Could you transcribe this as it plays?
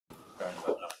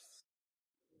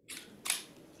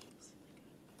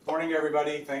Morning,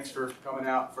 everybody. Thanks for coming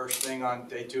out first thing on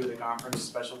day 2 of the conference.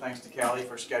 Special thanks to Callie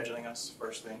for scheduling us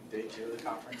first thing, day 2 of the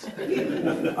conference.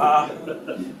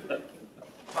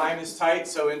 Time is tight,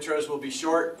 so intros will be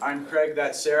short. I'm Craig,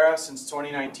 that's Sara. Since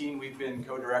 2019, we've been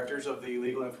co-directors of the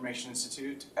Legal Information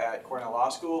Institute at Cornell Law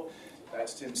School.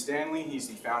 That's Tim Stanley. He's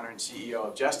the founder and CEO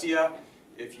of Justia.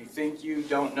 If you think you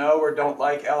don't know or don't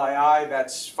like LII,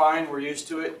 that's fine. We're used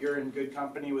to it. You're in good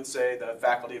company with, say, the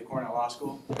faculty of Cornell Law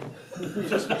School.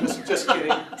 Just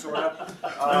kidding, sort of.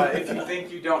 If you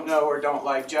think you don't know or don't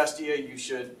like Justia, you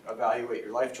should evaluate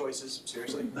your life choices,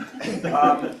 seriously.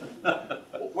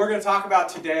 What we're going to talk about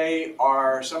today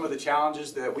are some of the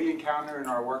challenges that we encounter in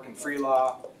our work in free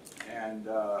law and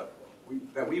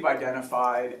that we've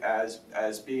identified as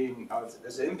impacting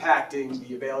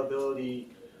the availability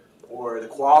or the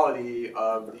quality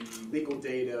of the legal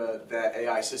data that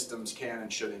AI systems can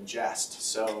and should ingest.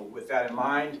 So with that in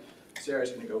mind,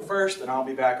 Sarah's going to go first, and I'll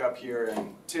be back up here,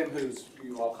 and Tim, who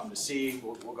you all come to see,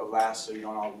 will go last so you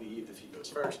don't all leave if he goes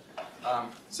first.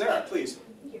 Sara, please.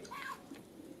 Thank you.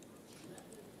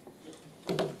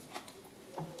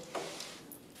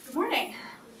 Good morning.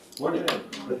 Morning.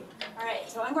 All right,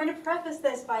 so I'm going to preface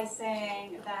this by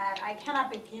saying that I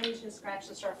cannot begin to scratch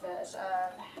the surface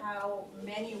of how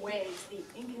many ways the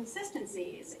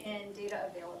inconsistencies in data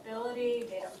availability,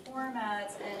 data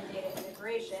formats, and data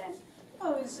integration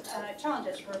pose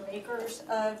challenges for makers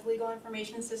of legal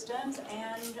information systems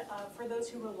and for those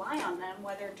who rely on them,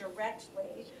 whether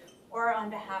directly or on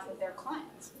behalf of their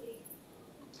clients.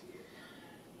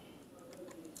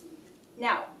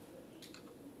 Now,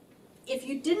 if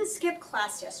you didn't skip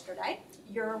class yesterday,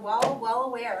 you're well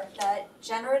aware that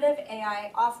generative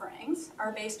AI offerings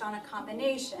are based on a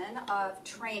combination of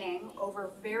training over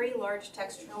very large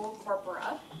textual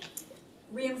corpora,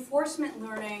 reinforcement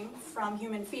learning from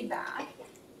human feedback,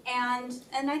 and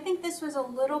I think this was a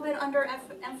little bit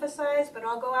underemphasized, but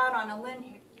I'll go out on a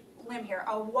limb here,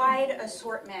 a wide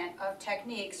assortment of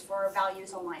techniques for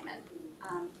values alignment.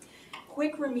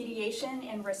 Quick remediation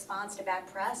in response to bad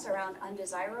press around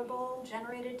undesirable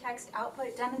generated text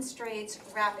output demonstrates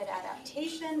rapid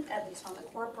adaptation, at least on the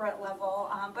corporate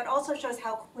level, but also shows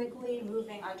how quickly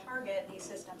moving on target these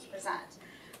systems present.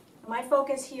 My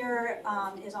focus here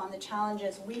is on the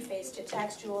challenges we face to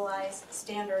textualize,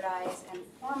 standardize, and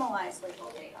formalize legal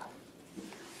data.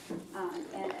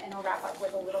 And I'll wrap up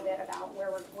with a little bit about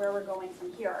where we're going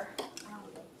from here.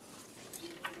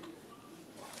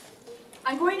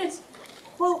 I'm going to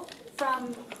quote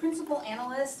from principal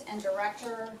analyst and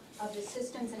director of the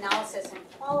Systems Analysis and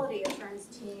Quality Assurance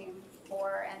team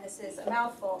for, and this is a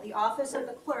mouthful, the Office of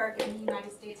the Clerk in the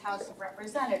United States House of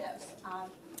Representatives,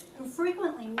 who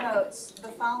frequently notes the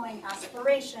following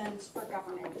aspirations for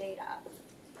government data.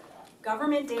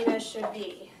 Government data should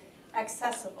be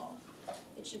accessible.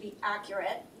 It should be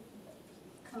accurate,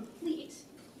 complete,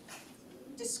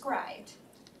 described.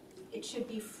 It should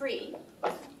be free,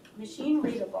 machine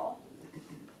readable,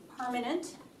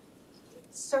 permanent,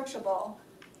 searchable,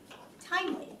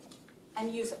 timely,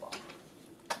 and usable.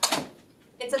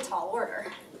 It's a tall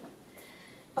order.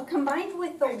 But combined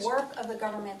with the work of the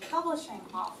Government Publishing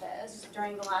Office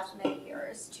during the last many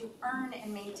years to earn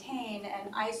and maintain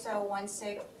an ISO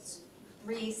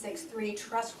 16363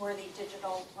 trustworthy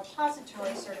digital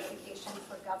repository certification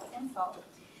for GovInfo,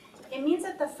 it means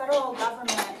that the federal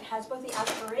government has both the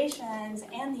aspirations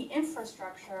and the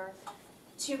infrastructure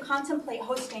to contemplate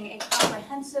hosting a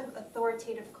comprehensive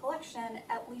authoritative collection,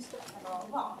 at least of federal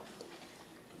law.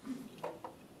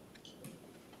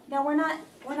 Now we're not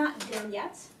there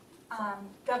yet.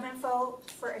 GovInfo,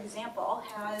 for example,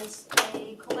 has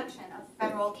a collection of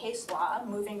federal case law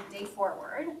moving the day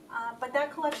forward, but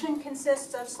that collection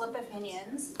consists of slip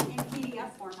opinions in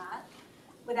PDF format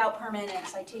without permanent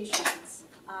citations.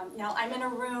 Now, I'm in a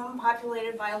room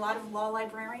populated by a lot of law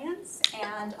librarians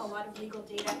and a lot of legal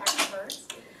data experts.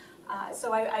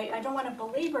 So I don't want to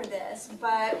belabor this,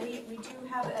 but we do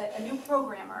have a new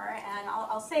programmer, and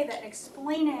I'll say that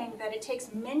explaining that it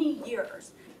takes many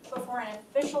years before an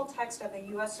official text of a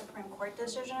U.S. Supreme Court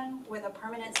decision with a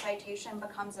permanent citation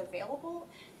becomes available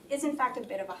is in fact a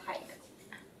bit of a hike.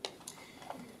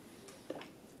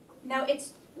 Now,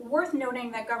 it's worth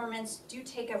noting that governments do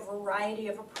take a variety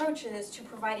of approaches to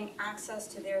providing access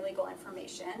to their legal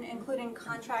information, including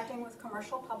contracting with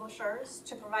commercial publishers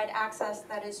to provide access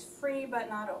that is free but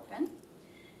not open,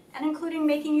 and including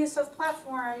making use of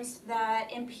platforms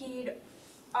that impede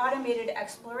automated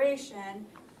exploration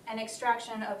and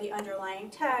extraction of the underlying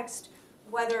text,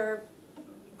 whether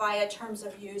via terms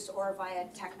of use or via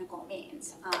technical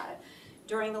means.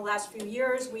 During the last few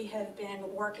years, we have been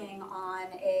working on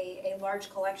a large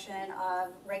collection of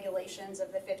regulations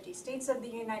of the 50 states of the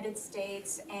United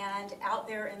States, and out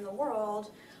there in the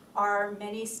world are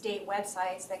many state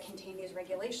websites that contain these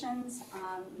regulations.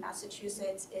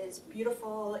 Massachusetts is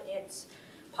beautiful. It's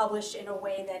published in a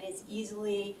way that is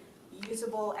easily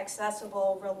usable,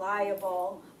 accessible,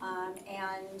 reliable,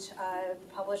 and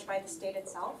published by the state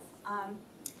itself.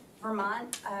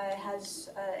 Vermont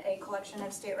has a collection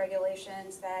of state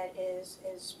regulations that is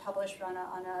published on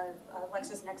a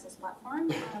LexisNexis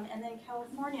platform, and then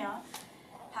California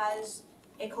has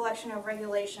a collection of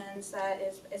regulations that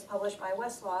is published by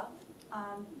Westlaw.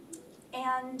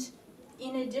 And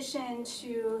in addition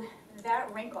to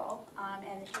that wrinkle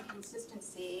and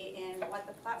inconsistency in what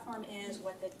the platform is,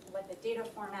 what the data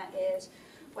format is,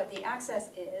 what the access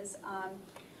is,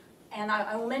 and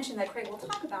I will mention that Craig will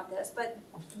talk about this, but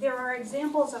there are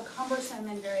examples of cumbersome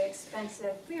and very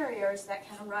expensive barriers that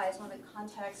can arise when the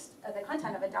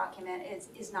content of a document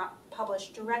is not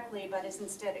published directly, but is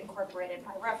instead incorporated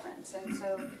by reference. And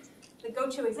so the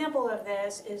go-to example of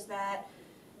this is that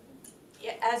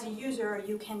as a user,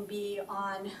 you can be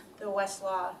on the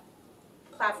Westlaw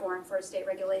platform for state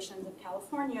regulations in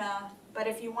California, but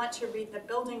if you want to read the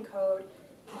building code,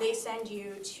 they send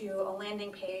you to a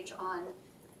landing page on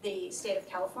the state of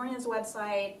California's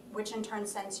website, which in turn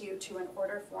sends you to an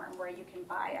order form where you can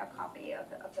buy a copy of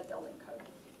the building code.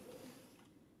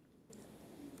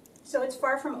 So it's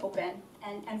far from open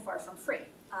and far from free.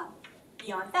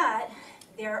 Beyond that,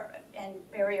 and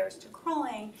barriers to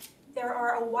crawling, there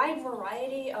are a wide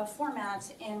variety of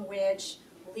formats in which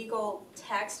legal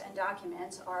text and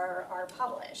documents are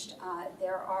published.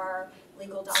 There are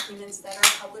legal documents that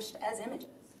are published as images.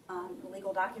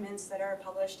 Legal documents that are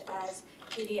published as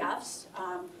PDFs,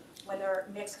 whether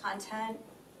mixed content,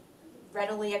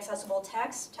 readily accessible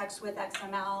text with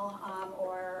XML,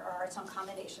 or some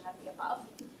combination of the above.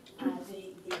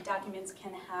 The documents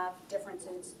can have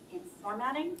differences in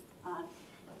formatting.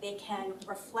 They can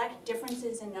reflect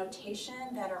differences in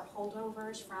notation that are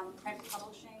holdovers from print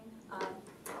publishing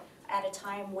at a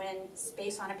time when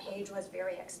space on a page was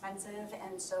very expensive,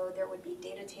 and so there would be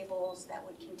data tables that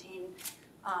would contain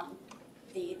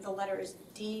the letters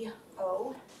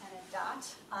D-O and a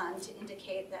dot to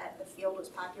indicate that the field was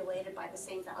populated by the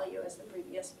same value as the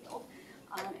previous field,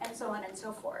 and so on and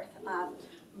so forth.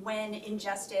 When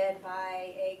ingested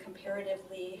by a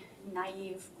comparatively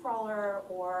naive crawler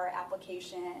or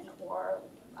application or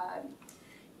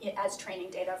as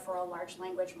training data for a large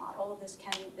language model, this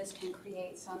can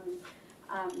create some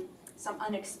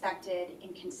unexpected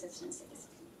inconsistencies.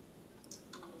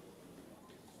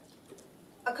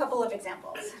 A couple of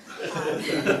examples.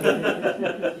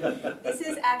 This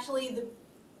is actually the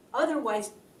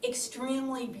otherwise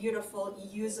extremely beautiful,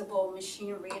 usable,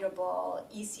 machine-readable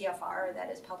ECFR that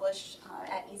is published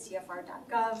at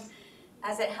ecfr.gov.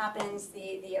 As it happens,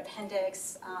 the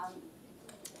appendix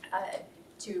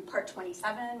to Part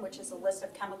 27, which is a list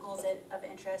of chemicals of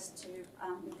interest to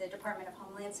the Department of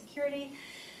Homeland Security,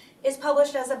 is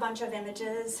published as a bunch of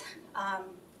images.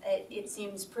 It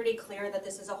seems pretty clear that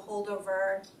this is a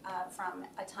holdover from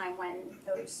a time when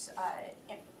those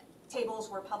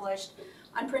tables were published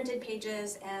on printed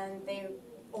pages and they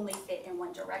only fit in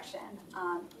one direction.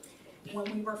 When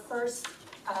we were first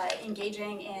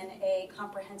engaging in a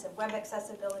comprehensive web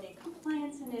accessibility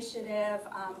compliance initiative,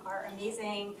 our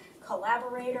amazing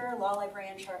collaborator, law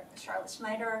librarian Charlotte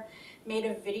Schneider, made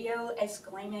a video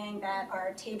exclaiming that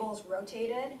our tables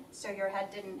rotated so your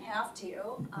head didn't have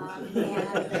to.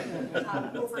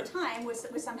 And over time, with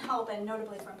some help, and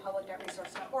notably from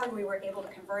public.resource.org, we were able to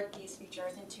convert these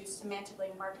features into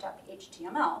semantically marked up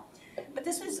HTML. But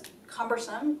this was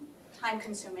cumbersome,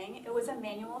 time-consuming. It was a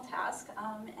manual task,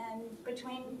 and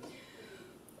between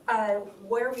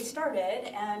where we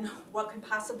started and what could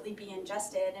possibly be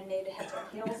ingested and made heads or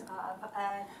tails of,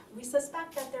 we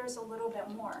suspect that there's a little bit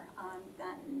more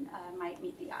than might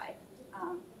meet the eye.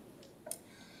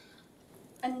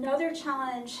 Another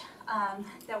challenge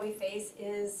that we face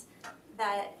is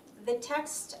that the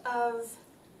text of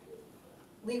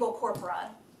legal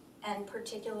corpora, and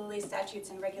particularly statutes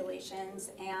and regulations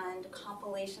and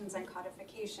compilations and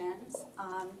codifications,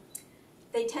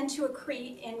 they tend to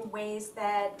accrete in ways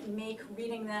that make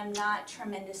reading them not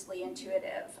tremendously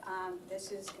intuitive.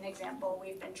 This is an example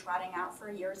we've been trotting out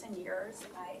for years and years.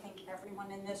 I think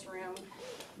everyone in this room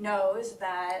knows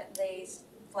that the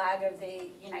flag of the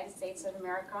United States of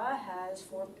America has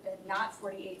not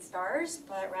 48 stars,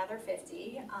 but rather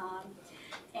 50.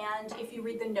 And if you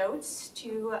read the notes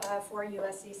to 4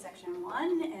 USC Section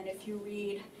 1, and if you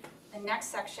read the next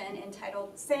section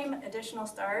entitled "Same Additional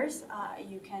Stars,"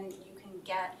 you can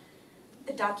get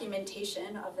the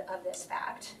documentation of this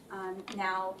fact.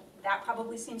 Now, that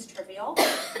probably seems trivial,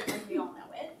 because we all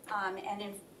know it. And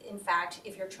in fact,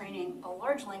 if you're training a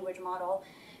large language model,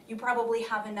 you probably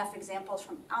have enough examples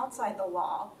from outside the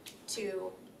law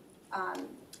to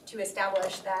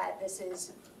establish that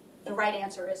the right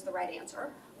answer is the right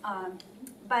answer.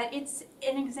 But it's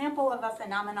an example of a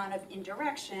phenomenon of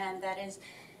indirection that is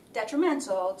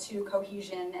detrimental to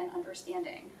cohesion and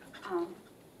understanding.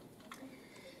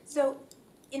 So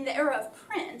in the era of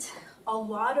print, a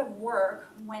lot of work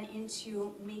went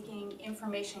into making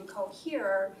information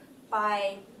cohere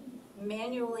by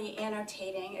manually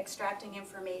annotating, extracting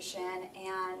information,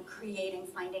 and creating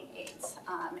finding aids.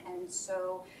 And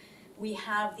so we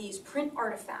have these print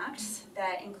artifacts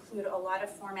that include a lot of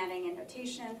formatting and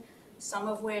notation, some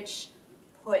of which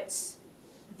puts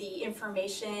the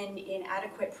information in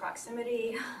adequate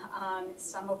proximity,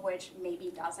 some of which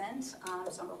maybe doesn't,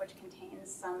 some of which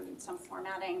contains some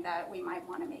formatting that we might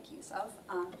want to make use of.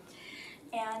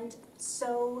 And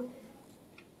so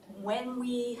when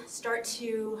we start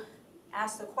to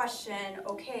ask the question,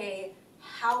 okay,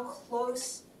 how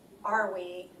close are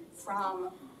we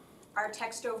from our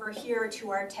text over here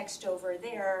to our text over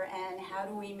there, and how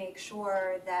do we make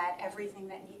sure that everything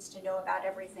that needs to know about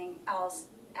everything else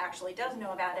actually does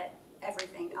know about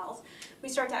everything else? We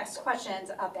start to ask questions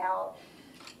about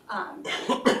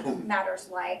matters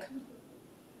like,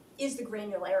 is the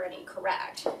granularity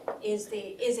correct? Is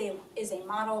a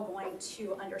model going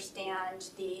to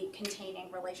understand the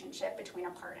containing relationship between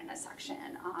a part and a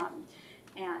section?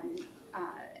 And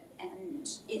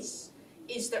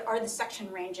are the section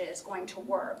ranges going to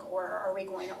work, or are we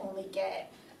going to only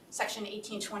get section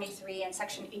 1823 and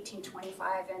section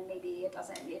 1825, and maybe it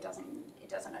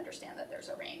doesn't understand that there's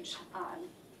a range?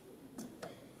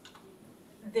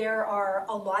 There are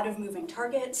a lot of moving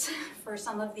targets for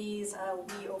some of these.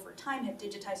 We, over time, have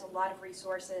digitized a lot of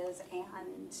resources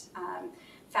and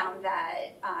found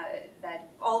that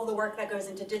all of the work that goes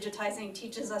into digitizing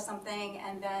teaches us something,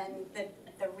 and then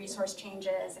the resource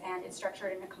changes and it's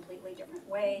structured in a completely different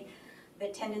way. The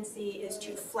tendency is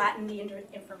to flatten the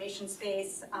information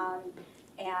space,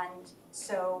 and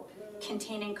so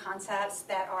containing concepts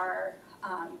that are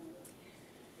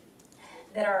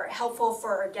helpful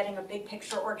for getting a big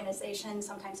picture organization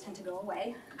sometimes tend to go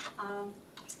away.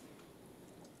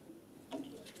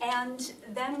 And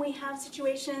then we have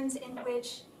situations in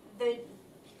which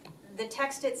the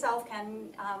text itself can,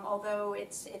 although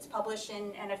it's published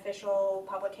in an official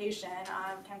publication,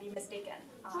 can be mistaken.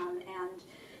 And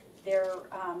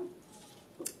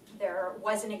there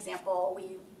was an example.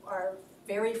 We are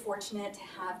very fortunate to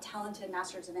have talented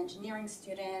Masters of Engineering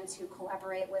students who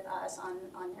collaborate with us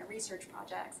on their research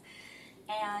projects.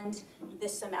 And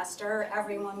this semester,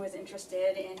 everyone was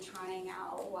interested in trying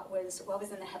out what was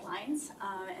in the headlines.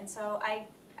 And so I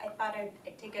thought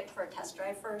I'd take it for a test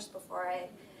drive first before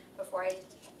I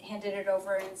handed it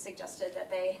over and suggested that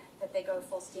they go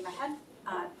full steam ahead.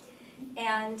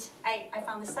 And I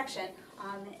found this section.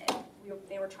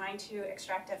 They were trying to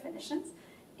extract definitions,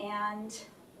 and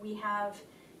we have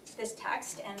this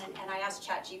text, and I asked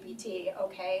ChatGPT,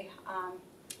 okay,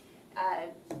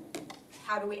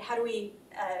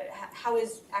 how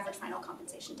is average final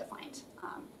compensation defined?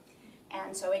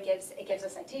 And so it gives a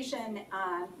citation,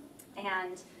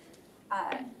 and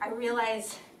I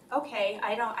realize, okay,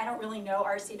 I don't really know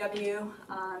RCW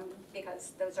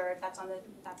because that's on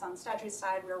the statute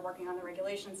side. We were working on the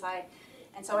regulation side,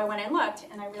 and so I went and looked,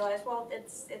 and I realized, well,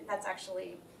 that's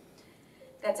actually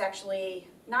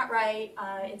not right.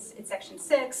 It's section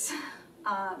 6,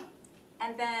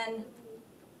 and then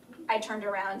I turned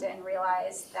around and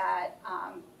realized that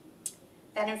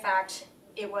in fact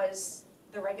it was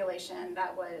the regulation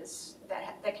that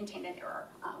contained an error,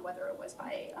 whether it was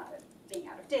by being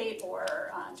out of date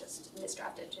or just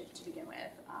misdrafted to begin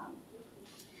with.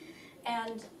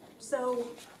 And so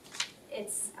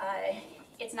it's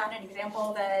not an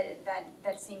example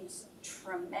that seems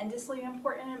tremendously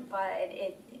important, but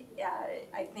it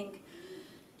I think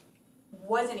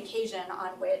was an occasion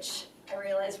on which I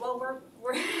realized, well,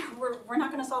 we're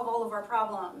not going to solve all of our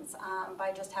problems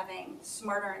by just having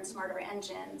smarter and smarter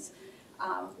engines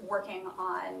working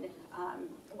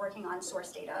on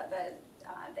source data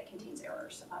that contains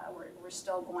errors. We're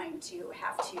still going to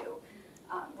have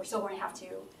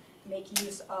to make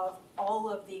use of all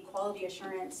of the quality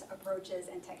assurance approaches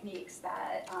and techniques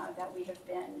that we have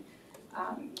been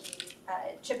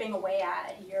chipping away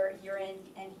at year in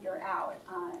and year out,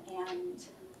 and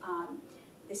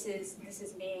this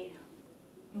is made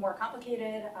more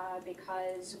complicated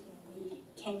because we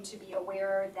came to be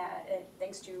aware that,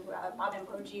 thanks to Bob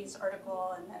Ambrogi's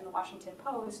article and then the Washington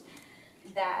Post,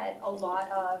 that a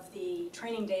lot of the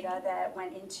training data that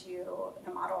went into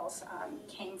the models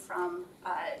came from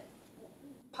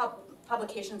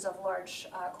publications of large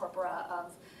corpora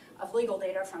of legal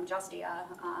data from Justia,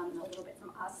 a little bit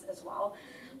from us as well.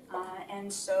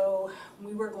 And so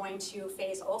we were going to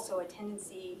face also a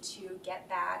tendency to get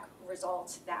back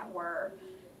results that were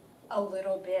a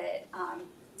little bit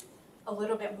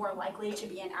more likely to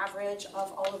be an average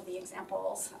of all of the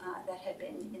examples that had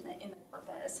been in the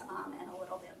corpus, and a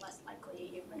little bit less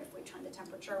likely, even if we turned the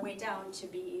temperature way down, to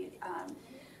be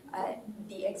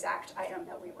the exact item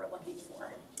that we were looking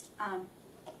for.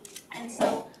 And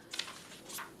so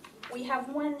we have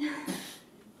one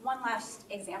last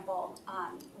example,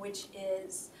 which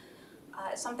is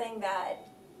something that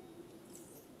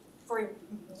for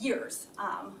years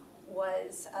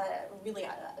was really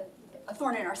a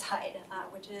thorn in our side,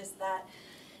 which is that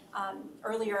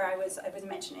earlier I was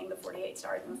mentioning the 48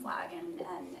 stars in the flag, and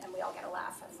we all get a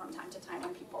laugh from time to time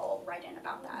when people write in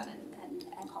about that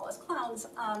and call us clowns.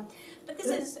 But this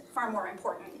is far more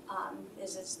important.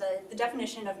 This is the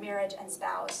definition of marriage and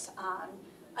spouse.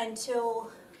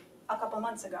 Until a couple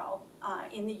months ago,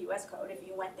 in the U.S. Code, if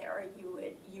you went there,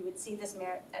 you would see this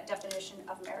definition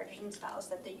of marriage and spouse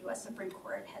that the U.S. Supreme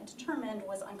Court had determined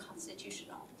was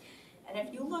unconstitutional. And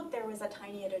if you look, there was a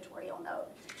tiny editorial note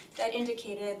that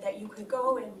indicated that you could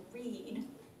go and read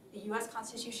the U.S.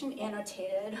 Constitution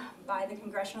annotated by the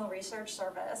Congressional Research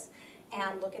Service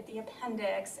and look at the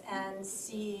appendix and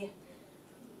see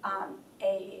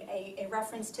a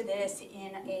reference to this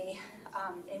in a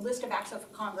list of acts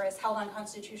of Congress held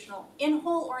unconstitutional in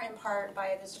whole or in part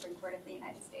by the Supreme Court of the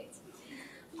United States.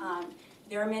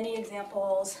 There are many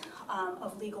examples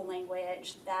of legal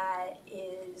language that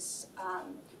is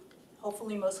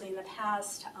hopefully mostly in the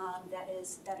past, that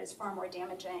is far more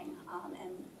damaging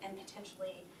and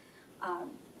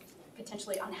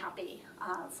potentially unhappy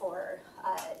for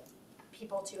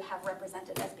people to have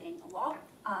represented as being the law.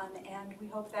 And we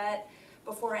hope that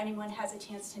before anyone has a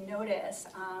chance to notice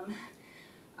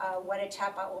what a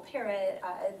chatbot will parrot,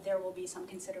 there will be some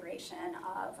consideration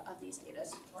of these data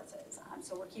sources.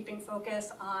 So we're keeping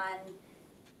focus on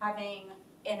having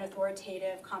an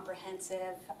authoritative,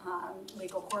 comprehensive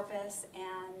legal corpus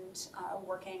and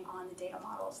working on the data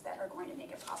models that are going to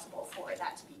make it possible for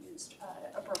that to be used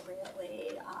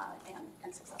appropriately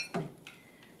and successfully.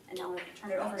 And now we'll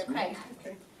turn it over to Craig.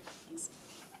 Okay. Thanks.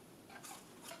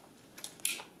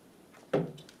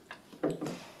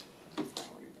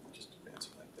 Just advance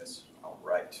it like this. All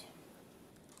right.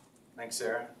 Thanks,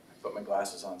 Sarah. I put my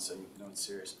glasses on so you know it's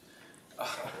serious.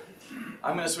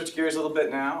 I'm going to switch gears a little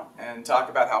bit now and talk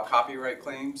about how copyright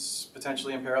claims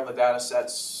potentially imperil the data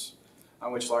sets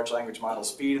on which large language models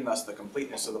feed, and thus the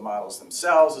completeness of the models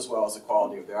themselves, as well as the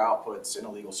quality of their outputs in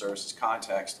a legal services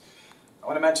context. I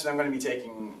want to mention I'm going to be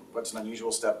taking what's an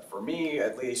unusual step for me,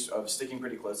 at least, of sticking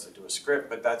pretty closely to a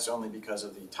script, but that's only because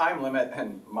of the time limit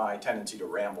and my tendency to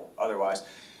ramble otherwise.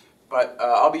 But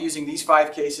I'll be using these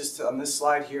 5 cases on this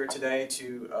slide here today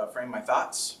to frame my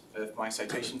thoughts. If my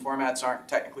citation formats aren't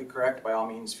technically correct, by all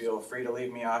means feel free to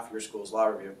leave me off your school's law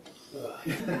review.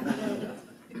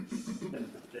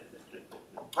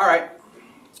 All right,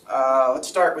 let's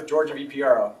start with Georgia v.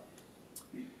 PRO.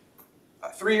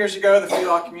 3 years ago, the free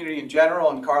law community in general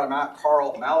and Carl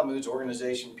Malamud's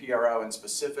organization, PRO in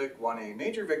specific, won a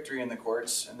major victory in the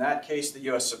courts. In that case, the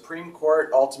U.S. Supreme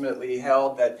Court ultimately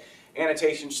held that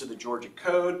annotations to the Georgia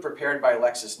Code prepared by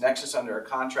LexisNexis under a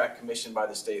contract commissioned by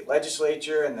the state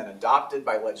legislature and then adopted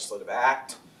by legislative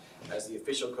act as the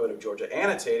official code of Georgia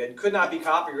annotated could not be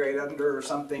copyrighted under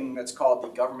something that's called the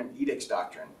government edicts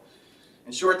doctrine.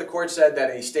 In short, the court said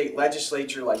that a state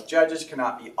legislature, like judges,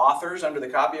 cannot be authors under the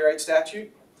copyright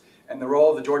statute, and the role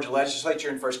of the Georgia legislature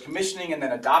in first commissioning and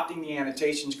then adopting the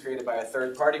annotations created by a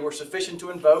third party were sufficient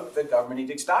to invoke the government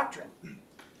edicts doctrine.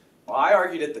 Well, I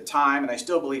argued at the time, and I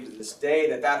still believe to this day,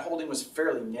 that that holding was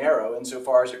fairly narrow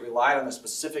insofar as it relied on the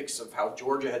specifics of how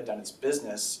Georgia had done its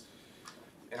business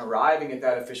in arriving at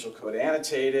that official code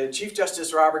annotated. Chief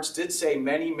Justice Roberts did say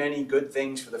many, many good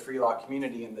things for the free law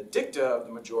community in the dicta of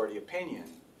the majority opinion.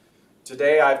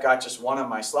 Today, I've got just one on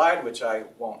my slide, which I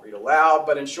won't read aloud,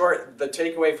 but in short, the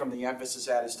takeaway from the emphasis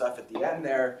added stuff at the end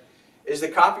there is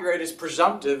that copyright is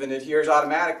presumptive and adheres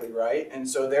automatically, right? And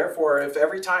so therefore, if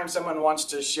every time someone wants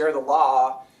to share the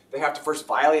law, they have to first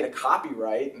violate a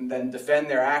copyright and then defend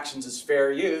their actions as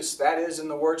fair use, that is, in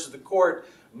the words of the court,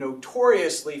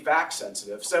 notoriously fact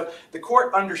sensitive. So the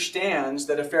court understands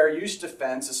that a fair use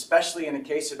defense, especially in a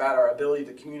case about our ability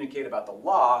to communicate about the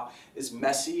law, is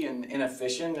messy and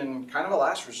inefficient and kind of a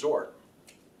last resort.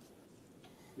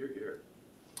 You're here.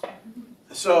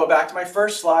 So back to my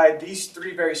first slide, these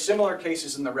three very similar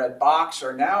cases in the red box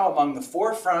are now among the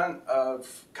forefront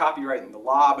of copyright in the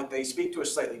law, but they speak to a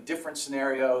slightly different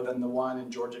scenario than the one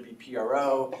in Georgia v.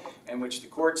 PRO, in which the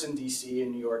courts in DC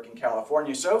and New York and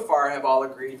California so far have all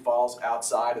agreed falls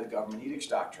outside of the government edicts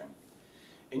doctrine.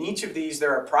 In each of these,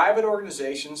 there are private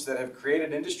organizations that have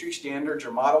created industry standards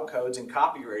or model codes and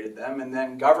copyrighted them, and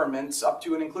then governments, up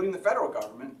to and including the federal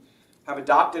government, have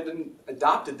adopted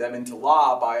them into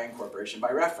law by incorporation by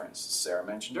reference, as Sara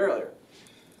mentioned earlier.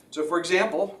 So for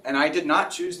example, and I did not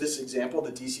choose this example,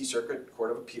 the DC Circuit Court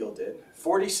of Appeal did,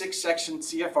 46 section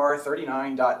CFR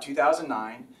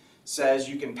 39.2009 says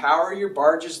you can power your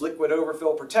barge's liquid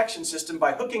overfill protection system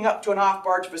by hooking up to an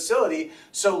off-barge facility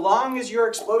so long as your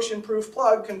explosion-proof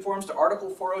plug conforms to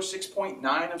Article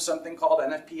 406.9 of something called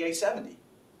NFPA 70.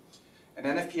 And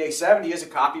NFPA 70 is a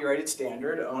copyrighted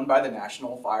standard owned by the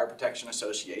National Fire Protection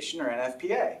Association, or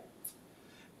NFPA.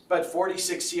 But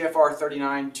 46 CFR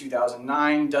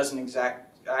 39.2009 doesn't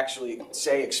actually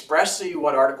say expressly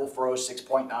what Article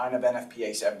 406.9 of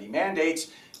NFPA 70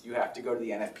 mandates. You have to go to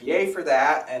the NFPA for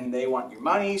that, and they want your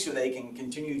money so they can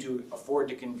continue to afford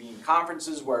to convene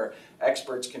conferences where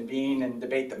experts convene and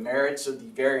debate the merits of the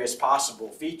various possible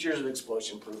features of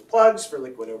explosion-proof plugs for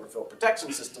liquid overfill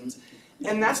protection systems.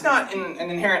 And that's not an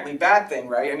inherently bad thing,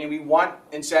 right? I mean, we want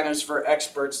incentives for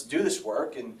experts to do this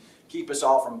work and keep us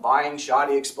all from buying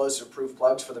shoddy explosive-proof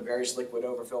plugs for the various liquid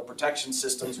overfill protection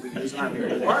systems we use in our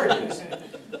myriad barges.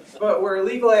 But where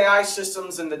legal AI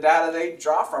systems and the data they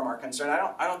draw from are concerned,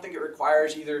 I don't think it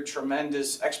requires either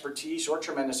tremendous expertise or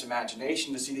tremendous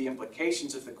imagination to see the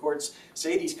implications if the courts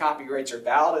say these copyrights are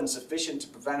valid and sufficient to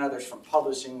prevent others from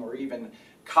publishing or even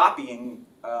copying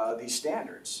these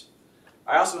standards.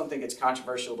 I also don't think it's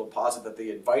controversial to posit that the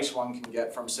advice one can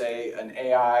get from, say, an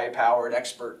AI-powered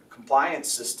expert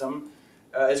compliance system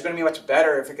is going to be much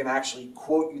better if it can actually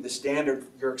quote you the standard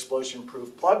your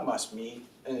explosion-proof plug must meet,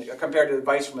 compared to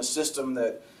advice from a system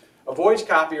that avoids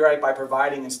copyright by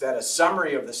providing instead a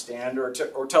summary of the standard,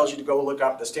 or tells you to go look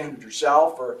up the standard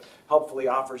yourself, or helpfully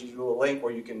offers you a link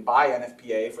where you can buy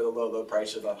NFPA for the low, low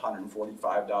price of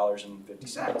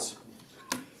 $145.50.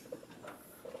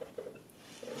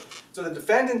 So the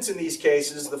defendants in these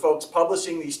cases, the folks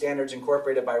publishing these standards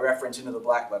incorporated by reference into the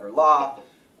black letter law,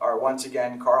 are once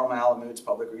again Carl Malamude's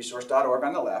publicresource.org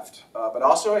on the left, but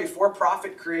also a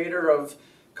for-profit creator of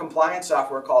compliance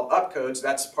software called Upcodes.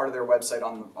 That's part of their website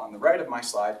on the right of my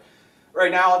slide.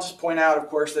 Right now, I'll just point out, of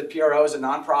course, that PRO is a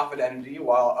nonprofit entity,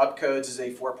 while Upcodes is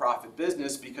a for-profit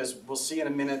business, because we'll see in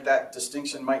a minute that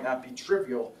distinction might not be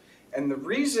trivial. And the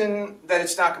reason that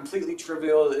it's not completely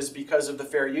trivial is because of the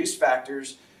fair use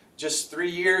factors. Just 3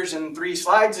 years and 3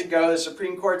 slides ago, the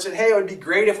Supreme Court said, hey, it would be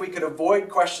great if we could avoid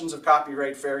questions of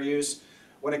copyright fair use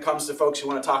when it comes to folks who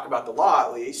want to talk about the law,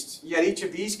 at least. Yet each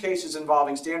of these cases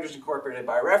involving standards incorporated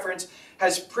by reference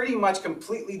has pretty much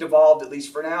completely devolved, at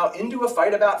least for now, into a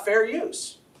fight about fair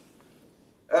use.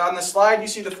 On the slide, you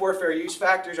see the 4 fair use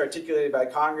factors articulated by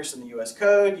Congress in the U.S.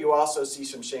 Code. You also see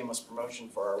some shameless promotion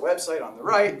for our website on the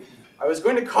right. I was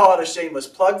going to call it a shameless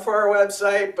plug for our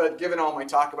website, but given all my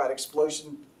talk about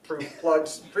explosion-proof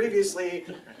plugs previously,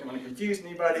 I don't want to confuse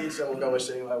anybody, so we'll go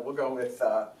with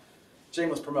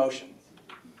shameless promotion.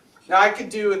 Now, I could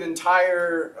do an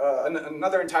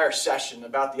another entire session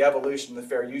about the evolution of the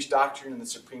fair use doctrine in the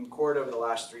Supreme Court over the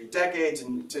last 3 decades,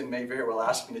 and Tim may very well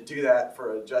ask me to do that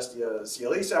for a Justia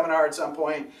CLE seminar at some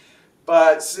point.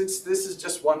 But since this is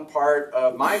just one part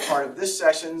of my part of this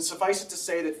session, suffice it to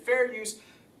say that fair use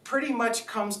pretty much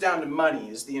comes down to money.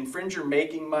 Is the infringer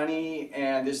making money,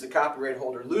 and is the copyright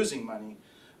holder losing money?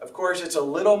 Of course, it's a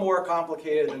little more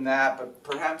complicated than that, but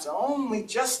perhaps only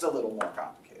just a little more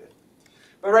complicated.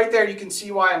 But right there, you can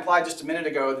see why I implied just a minute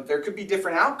ago that there could be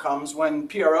different outcomes when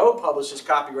PRO publishes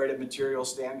copyrighted material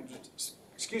standards,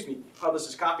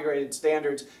 publishes copyrighted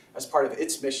standards as part of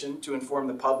its mission to inform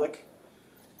the public,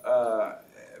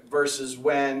 versus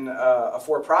when a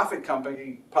for-profit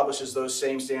company publishes those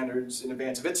same standards in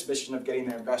advance of its mission of getting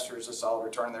their investors a solid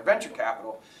return on their venture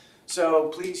capital. So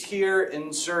please here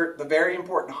insert the very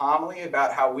important homily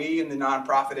about how we in the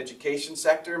nonprofit education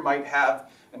sector might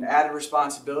have an added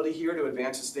responsibility here to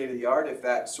advance the state of the art if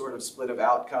that sort of split of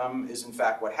outcome is in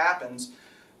fact what happens.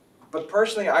 But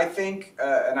personally, I think,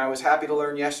 and I was happy to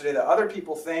learn yesterday that other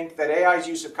people think that AI's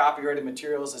use of copyrighted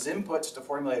materials as inputs to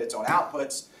formulate its own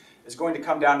outputs is going to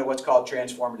come down to what's called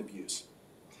transformative use.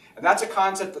 And that's a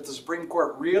concept that the Supreme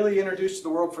Court really introduced to the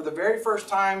world for the very first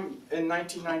time in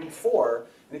 1994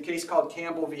 in a case called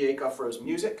Campbell v. Acuff-Rose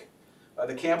Music.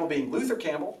 The Campbell being Luther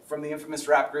Campbell from the infamous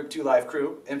rap group 2 Live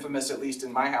Crew, infamous at least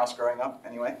in my house growing up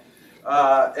anyway.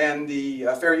 And the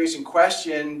fair use in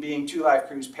question being 2 Live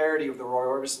Crew's parody of the Roy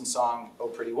Orbison song, Oh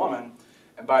Pretty Woman.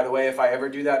 And by the way, if I ever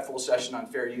do that full session on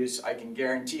fair use, I can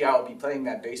guarantee I'll be playing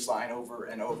that bass line over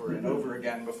and over and over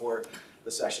again before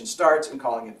the session starts and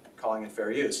calling it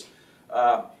fair use.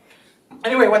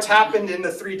 Anyway, what's happened in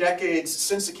the 3 decades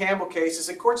since the Campbell case is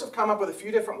that courts have come up with a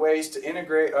few different ways to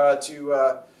integrate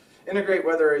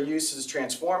whether a use is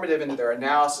transformative into their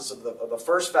analysis of the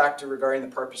first factor regarding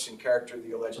the purpose and character of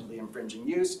the allegedly infringing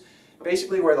use.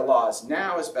 Basically, where the law is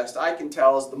now, as best I can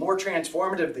tell, is the more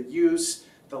transformative the use,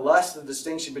 the less the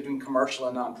distinction between commercial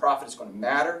and nonprofit is going to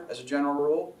matter as a general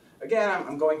rule. Again,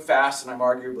 I'm going fast and I'm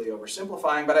arguably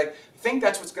oversimplifying, but I think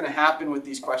that's what's going to happen with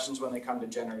these questions when they come to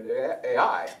generative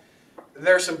AI.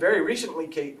 There are some very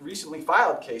recently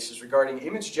filed cases regarding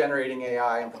image-generating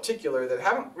AI in particular that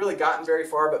haven't really gotten very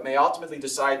far, but may ultimately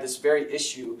decide this very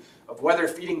issue of whether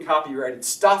feeding copyrighted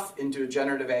stuff into a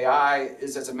generative AI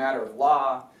is, as a matter of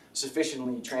law,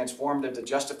 sufficiently transformative to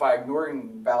justify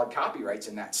ignoring valid copyrights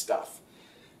in that stuff.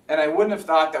 And I wouldn't have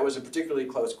thought that was a particularly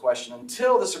close question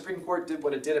until the Supreme Court did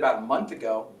what it did about a month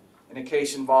ago in a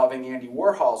case involving Andy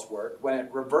Warhol's work, when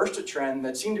it reversed a trend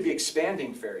that seemed to be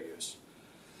expanding fair use.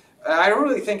 And I don't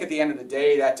really think at the end of the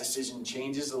day that decision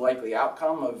changes the likely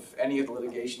outcome of any of the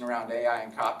litigation around AI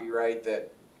and copyright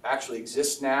that actually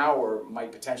exists now or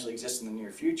might potentially exist in the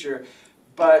near future.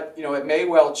 But it may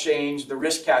well change the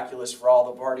risk calculus for all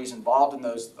the parties involved in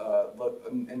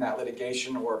in that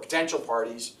litigation, or potential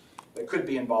parties that could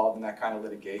be involved in that kind of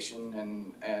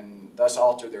litigation, and thus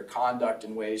alter their conduct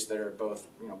in ways that are both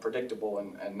predictable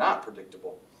and not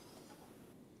predictable.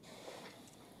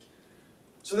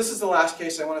 So this is the last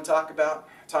case I want to talk about.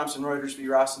 Thomson Reuters v.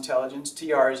 Ross Intelligence.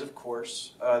 TR is, of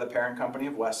course, the parent company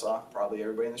of Westlaw. Probably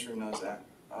everybody in this room knows that.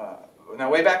 Now,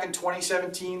 way back in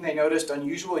 2017, they noticed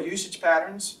unusual usage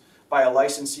patterns by a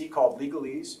licensee called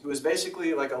Legalese, who was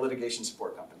basically like a litigation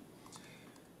support company.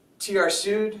 TR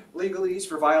sued Legalese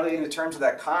for violating the terms of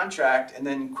that contract, and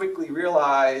then quickly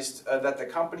realized that the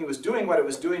company was doing what it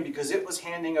was doing because it was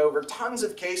handing over tons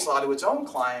of case law to its own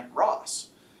client, Ross,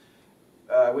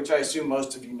 which I assume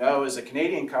most of you know is a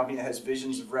Canadian company that has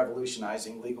visions of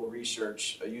revolutionizing legal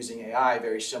research using AI,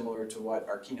 very similar to what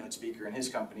our keynote speaker and his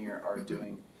company are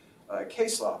doing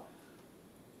case law.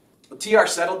 Well, TR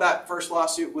settled that first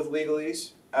lawsuit with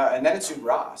Legalese, and then it sued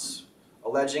Ross,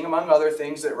 alleging, among other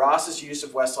things, that Ross's use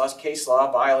of Westlaw's case law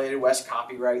violated West's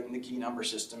copyright in the key number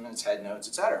system and its head notes,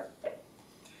 etc.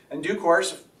 In due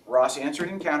course, Ross answered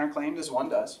in counterclaims, as one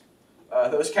does.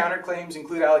 Those counterclaims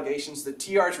include allegations that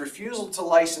TR's refusal to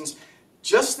license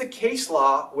just the case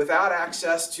law without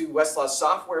access to Westlaw's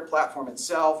software platform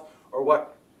itself, or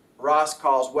what Ross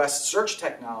calls West's search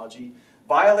technology,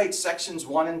 violates sections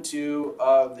 1 and 2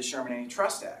 of the Sherman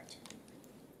Antitrust Act.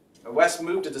 West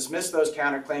moved to dismiss those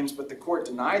counterclaims, but the court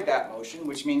denied that motion,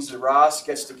 which means that Ross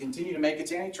gets to continue to make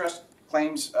its antitrust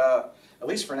claims, at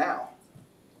least for now.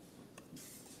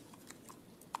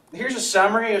 Here's a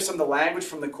summary of some of the language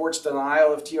from the court's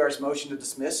denial of TR's motion to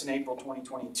dismiss in April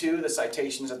 2022. The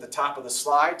citation is at the top of the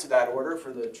slide to that order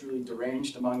for the truly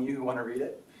deranged among you who want to read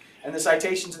it. And the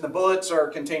citations in the bullets are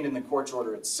contained in the court's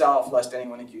order itself, lest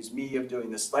anyone accuse me of doing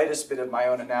the slightest bit of my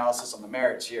own analysis on the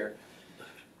merits here.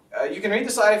 You can read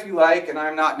the slide if you like, and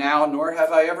I'm not now, nor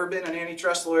have I ever been an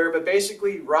antitrust lawyer, but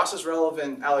basically Ross's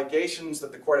relevant allegations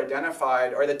that the court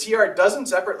identified are that TR doesn't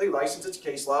separately license its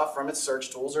case law from its search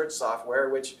tools or its software,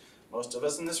 which most of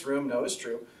us in this room know is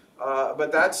true.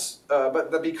 But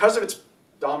because of its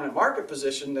dominant market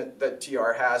position that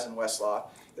TR has in Westlaw,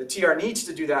 the TR needs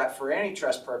to do that for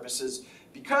antitrust purposes,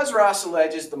 because Ross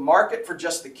alleges the market for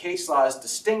just the case law is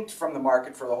distinct from the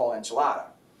market for the whole enchilada.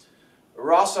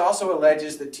 Ross also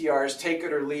alleges that TR's take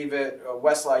it or leave it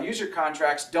Westlaw user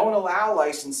contracts don't allow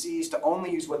licensees to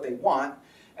only use what they want,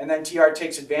 and then TR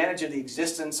takes advantage of the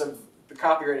existence of the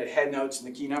copyrighted head notes and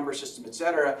the key number system,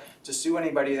 etc., to sue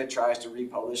anybody that tries to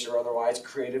republish or otherwise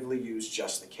creatively use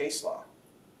just the case law.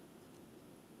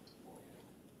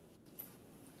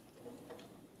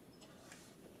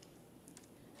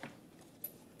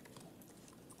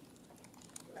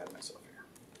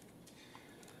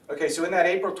 Okay, so in that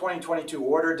April 2022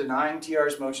 order denying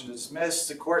TR's motion to dismiss,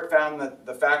 the court found that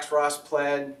the facts Ross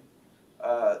pled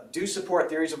do support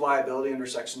theories of liability under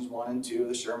sections 1 and 2 of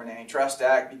the Sherman Antitrust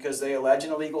Act, because they allege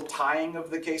an illegal tying of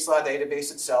the case law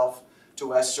database itself to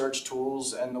West search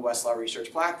tools and the Westlaw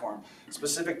Research Platform.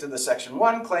 Specific to the Section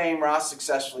 1 claim, Ross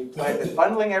successfully pled that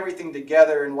bundling everything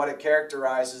together in what it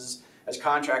characterizes as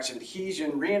contracts of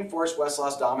adhesion reinforced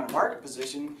Westlaw's dominant market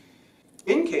position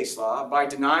in case law by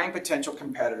denying potential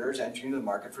competitors entry into the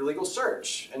market for legal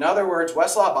search. In other words,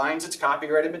 Westlaw binds its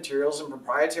copyrighted materials and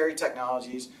proprietary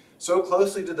technologies so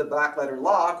closely to the black letter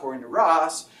law, according to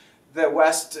Ross, that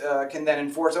West can then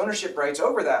enforce ownership rights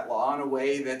over that law in a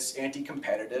way that's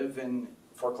anti-competitive and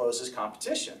forecloses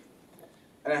competition.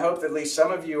 And I hope that at least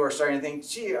some of you are starting to think,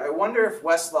 gee, I wonder if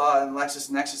Westlaw and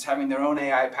LexisNexis having their own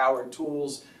AI-powered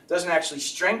tools doesn't actually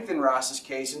strengthen Ross's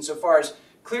case insofar as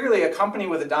clearly a company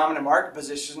with a dominant market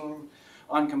position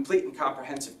on complete and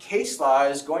comprehensive case law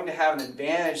is going to have an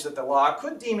advantage that the law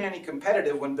could deem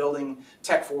anti-competitive when building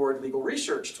tech-forward legal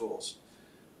research tools.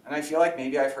 And I feel like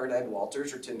maybe I've heard Ed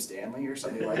Walters or Tim Stanley or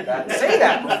somebody like that say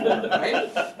that before, right?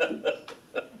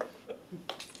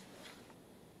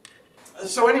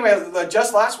 So anyway,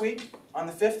 just last week, on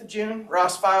the 5th of June,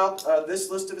 Ross filed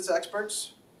this list of its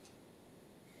experts.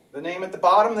 The name at the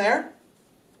bottom there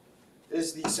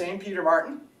is the same Peter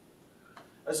Martin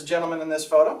as the gentleman in this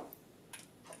photo.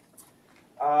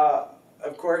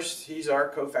 Of course, he's our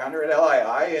co-founder at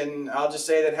LII, and I'll just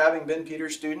say that having been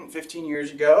Peter's student 15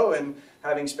 years ago and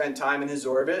having spent time in his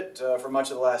orbit for much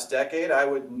of the last decade, I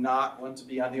would not want to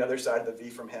be on the other side of the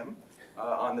V from him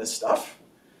on this stuff.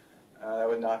 That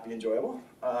would not be enjoyable.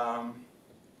 I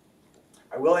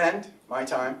will end my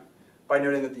time by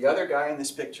noting that the other guy in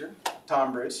this picture,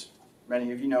 Tom Bruce,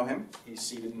 many of you know him. He's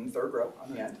seated in the third row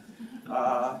on the end.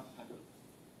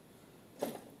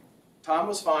 Tom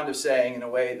was fond of saying, in a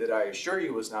way that I assure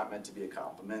you was not meant to be a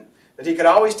compliment, that he could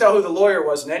always tell who the lawyer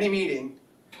was in any meeting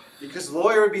because the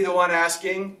lawyer would be the one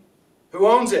asking, who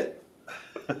owns it?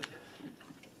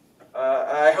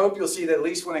 I hope you'll see that at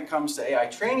least when it comes to AI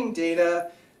training data,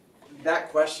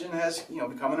 that question has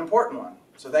become an important one.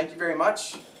 So thank you very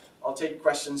much. I'll take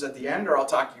questions at the end, or I'll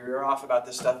talk your ear off about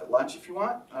this stuff at lunch if you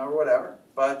want, or whatever.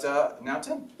 But now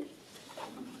Tim.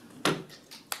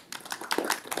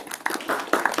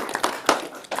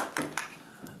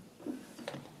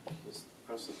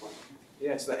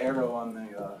 Yeah, it's the arrow on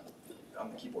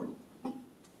the keyboard. All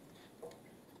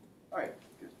right,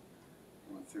 good.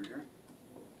 Going through here.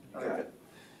 Okay. Good.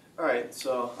 All right,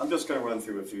 so I'm just going to run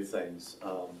through a few things.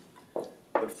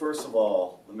 But first of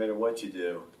all, no matter what you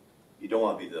do, you don't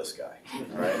want to be this guy,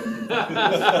 right?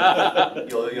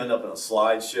 You'll end up in a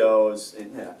slideshow.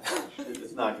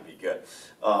 It's not going to be good.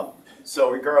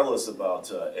 So regardless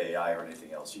about AI or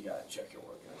anything else, you got to check your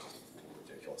work. It's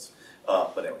ridiculous.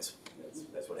 But anyways,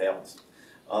 that's what happens.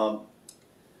 I'm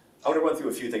going to run through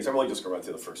a few things. I'm really just going to run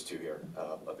through the first two here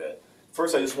a bit.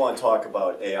 First, I just want to talk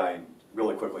about AI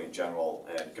really quickly in general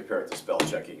and compare it to spell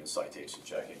checking and citation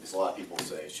checking. Because a lot of people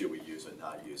say, should we use it,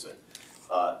 not use it?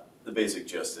 The basic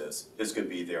gist is, it's going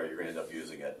to be there, you're going to end up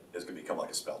using it, it's going to become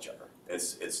like a spell checker.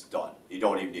 It's done. You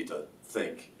don't even need to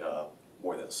think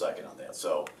more than a second on that.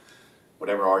 So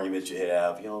whatever argument you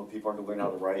have, people aren't going to learn how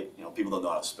to write, people don't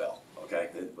know how to spell, okay?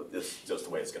 This is just the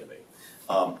way it's going to be.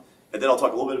 And then I'll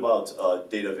talk a little bit about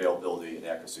data availability and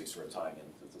accuracy, sort of tying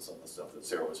into some of the stuff that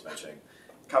Sara was mentioning.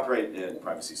 Copyright and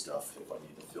privacy stuff, if I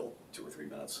need to fill 2 or 3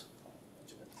 minutes.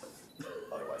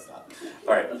 Otherwise not.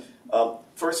 All right,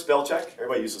 first spell check.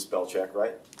 Everybody uses spell check,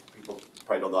 right? People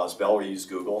probably don't know how to spell or use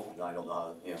Google. I don't know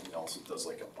how, also does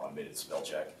like an automated spell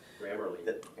check.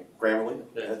 Grammarly. Grammarly,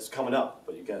 that's coming up,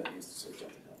 but you got to use the search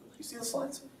engine. You see the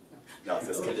slides? No,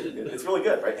 it's really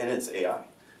good, right? And it's AI.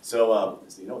 So,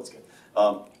 you know it's good.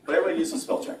 But everybody uses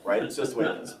spell check, right? It's just the way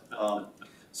it is.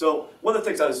 So one of the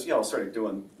things I was, started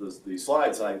doing these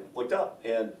slides, I looked up,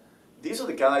 and these are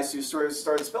the guys who started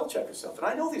spell checker stuff, and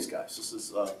I know these guys. This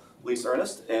is Lisa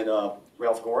Ernest and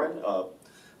Ralph Gorin.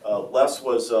 Les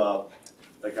was a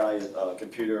guy,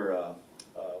 computer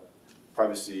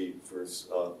privacy for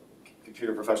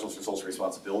computer professionals for social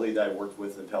responsibility that I worked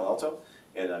with in Palo Alto,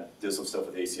 and I did some stuff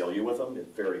with ACLU with him. A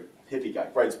very hippie guy,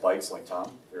 rides bikes like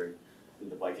Tom, very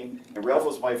into biking. And Ralph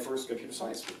was my first computer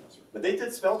science professor. But they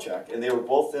did spell check, and they were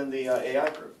both in the AI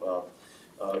group,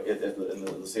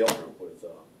 in the sales group with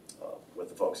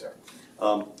the folks there.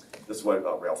 This is what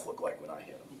Ralph looked like when I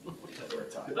hit him at the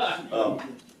right time.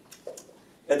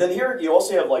 And then here you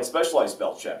also have like specialized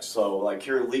spell checks. So like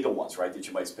here are legal ones, right, that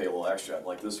you might pay a little extra.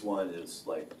 Like this one is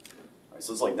like,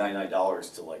 so it's like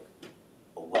 $99 to like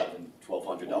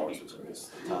 $1,200, which is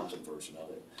the Thompson version of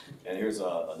it. And here's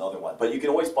another one. But you can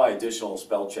always buy additional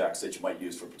spell checks that you might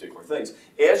use for particular things,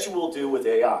 as you will do with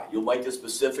AI. You might get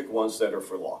specific ones that are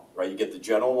for law, right? You get the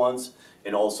general ones,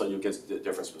 and also you'll get the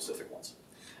different specific ones.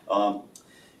 And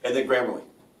then Grammarly.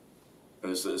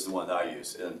 This is the one that I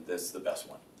use, and this is the best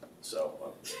one.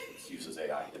 So it uses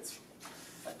AI.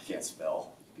 I can't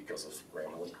spell because of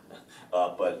Grammarly,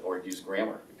 or use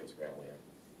grammar because of Grammarly.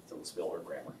 I don't spell or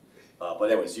grammar.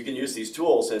 But anyways, you can use these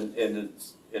tools, and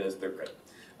they're great.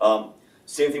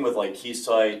 Same thing with like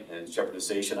Keysight and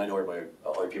shepardization. I know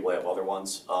other people have other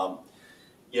ones.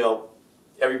 You know,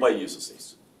 everybody uses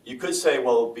these. You could say,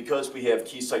 well, because we have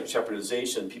Keysight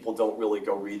shepardization, people don't really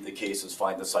go read the cases,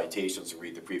 find the citations, or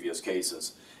read the previous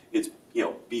cases. It's, you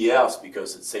know, BS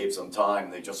because it saves them time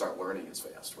and they just aren't learning as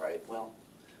fast, right? Well,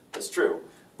 that's true.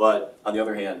 But on the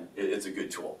other hand, it's a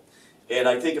good tool. And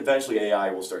I think eventually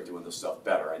AI will start doing this stuff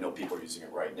better. I know people are using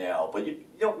it right now, but you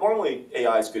know, normally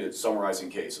AI is good at summarizing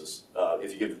cases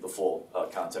if you give it the full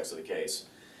context of the case.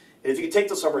 And if you can take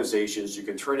the summarizations, you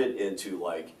can turn it into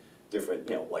like different,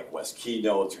 you know, like West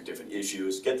keynotes or different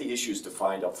issues, get the issues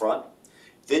defined up front.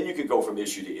 Then you could go from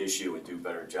issue to issue and do a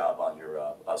better job on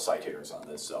your citators on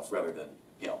this stuff rather than,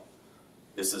 you know,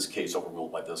 is this case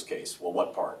overruled by this case? Well,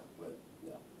 what part?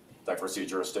 You know, diversity of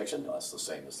jurisdiction? No, that's the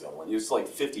same as the other one. There's like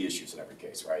 50 issues in every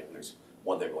case, right? And there's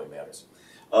one that really matters.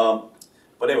 But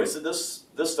anyway, so this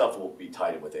stuff will be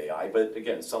tied in with AI, but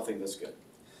again, it's something that's good.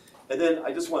 And then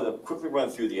I just wanted to quickly run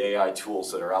through the AI tools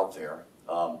that are out there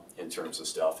in terms of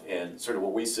stuff and sort of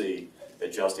what we see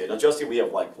at Justia. Now, Justia, we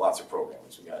have like lots of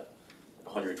programmers. We got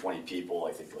 120 people,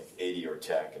 I think like 80 are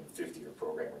tech and 50 are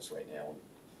programmers right now.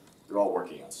 They're all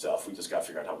working on stuff. We just got to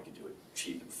figure out how we can do it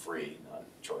cheap and free, not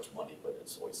charge money, but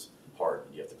it's always hard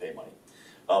when you have to pay money.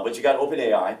 But you got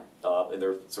OpenAI, and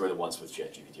they're sort of the ones with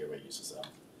ChatGPT, everybody uses them.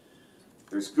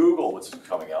 There's Google, which is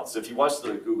coming out. So if you watched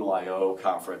the Google I/O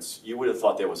conference, you would have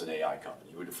thought there was an AI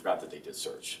company. You would have forgot that they did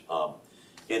search.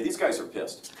 And these guys are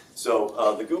pissed.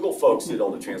 So the Google folks did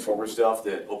all the transformer stuff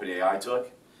that OpenAI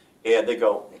took, and they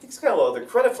go, these guys got all the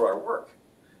credit for our work.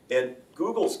 And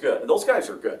Google's good, and those guys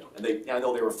are good. And I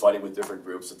know they were fighting with different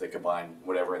groups that they combined,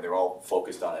 whatever, and they're all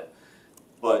focused on it.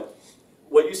 But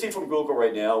what you see from Google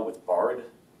right now with Bard,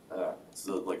 it's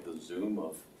like the Zoom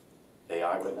of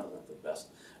AI right now, not the best.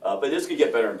 But it's going to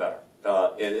get better and better.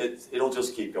 And it'll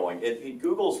just keep going. And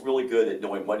Google's really good at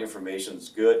knowing what information's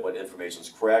good, what information's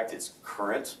correct. It's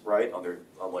current, right,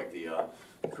 unlike the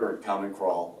current Common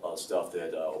Crawl stuff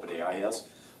that OpenAI has.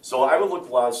 So I would look at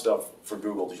a lot of stuff for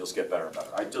Google to just get better and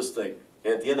better. I just think,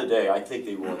 at the end of the day, I think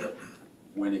they will end up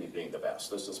winning and being the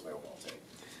best. That's just my overall take.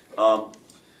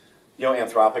 You know,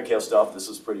 Anthropic has stuff. This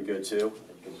is pretty good too.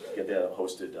 You can get that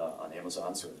hosted on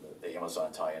Amazon, so the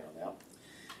Amazon tie-in on that.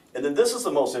 And then this is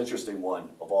the most interesting one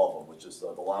of all of them, which is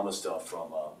the llama stuff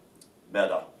from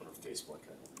Meta, or Facebook,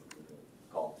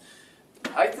 I call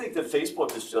them. I think that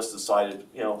Facebook has just decided,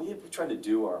 you know, we're trying to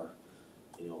do our,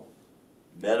 you know,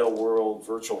 meta world,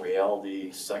 virtual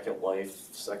reality, second life,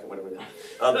 second whatever.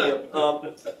 And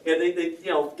they, you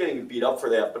know, getting beat up for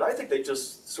that. But I think they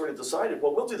just sort of decided,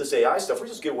 well, we'll do this AI stuff. We'll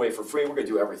just give away for free. We're going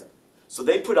to do everything. So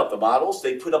they put up the models.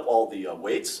 They put up all the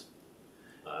weights.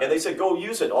 And they said, go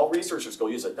use it. All researchers go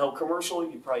use it. Now, commercial,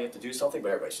 you probably have to do something,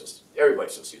 but everybody's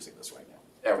just using this right now.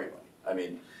 Everybody. I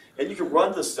mean, and you can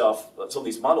run this stuff, some of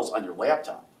these models on your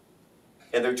laptop.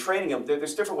 And they're training them.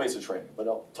 There's different ways of training, but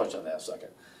I'll touch on that in a second.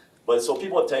 But so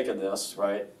people have taken this,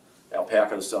 right?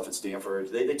 Alpaca, the stuff at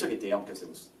Stanford. They took it down because it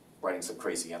was writing some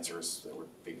crazy answers that were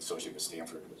being associated with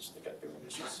Stanford, which they got their own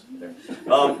issues there.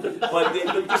 But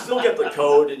you still get the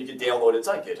code and you can download it. It's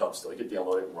on GitHub still. You can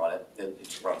download it and run it, and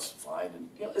it runs fine. And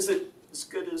you know, is it as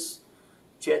good as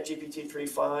ChatGPT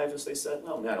 3.5 as they said?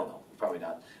 No, I don't know. Probably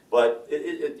not. But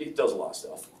it does a lot of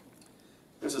stuff.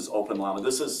 This is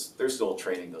OpenLlama. They're still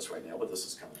training this right now, but this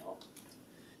is coming out.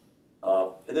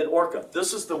 And then Orca.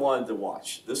 This is the one to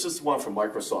watch. This is the one from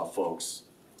Microsoft folks.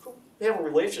 They have a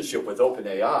relationship with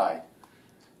OpenAI,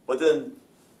 but then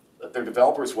their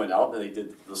developers went out and they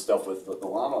did the stuff with the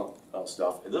Llama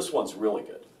stuff, and this one's really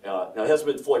good. Now, it hasn't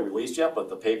been fully released yet, but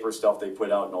the paper stuff they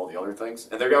put out and all the other things,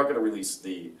 and they're now going to release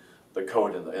the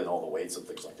code and all the weights and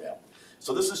things like that.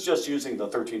 So this is just using the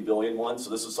 13 billion one,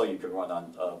 so this is something you can run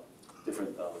on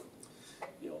different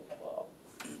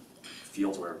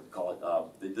fields, whatever you call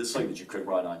it. This is something that you could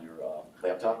run on your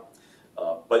laptop.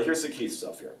 But here's the key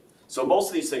stuff here. So most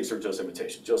of these things are just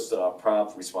imitation, just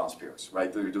prompt response pairs,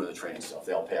 right? They're doing the training stuff,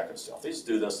 the alpaca stuff. They just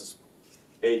do this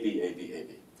A, B, A, B, A,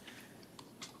 B.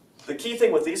 The key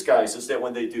thing with these guys is that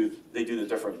when they do the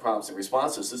different prompts and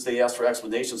responses, is they ask for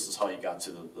explanations as to how you got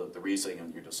to the reasoning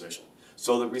and your decision.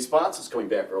 So the responses coming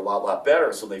back are a lot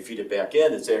better. So they feed it back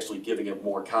in. It's actually giving it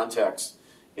more context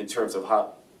in terms of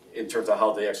how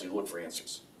they actually look for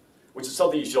answers, which is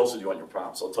something you should also do on your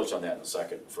prompts. I'll touch on that in a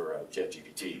second for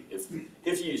ChatGPT. If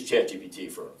you use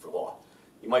ChatGPT for law,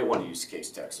 you might want to use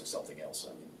case text or something else.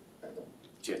 I mean,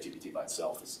 ChatGPT by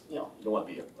itself is, you don't want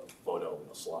to be a photo in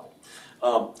a slide.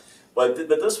 But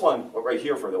this one right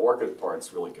here for the orchid part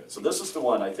is really good. So this is the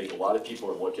one I think a lot of people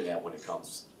are looking at when it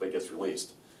gets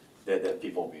released, that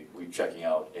people will be checking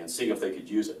out and seeing if they could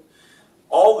use it.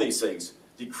 All these things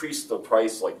decrease the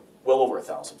price like well over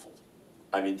 1,000-fold.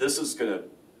 I mean, this is going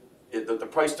to, the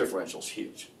price differential is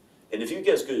huge. And if you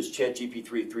get as good as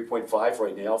ChatGPT 3.5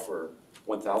 right now for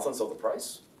 1,000th of the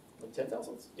price,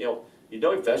 10,000th,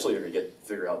 eventually you're going to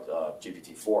figure out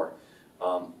GPT-4.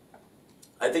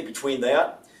 I think between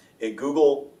that and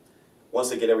Google, once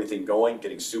they get everything going,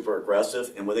 getting super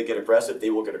aggressive, and when they get aggressive, they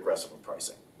will get aggressive in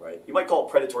pricing, right? You might call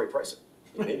it predatory pricing,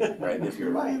 maybe, right? If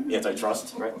you're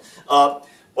antitrust, right?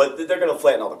 But they're going to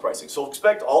flatten out the pricing. So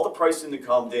expect all the pricing to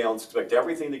come down, expect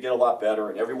everything to get a lot better,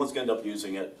 and everyone's going to end up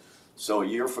using it. So a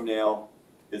year from now,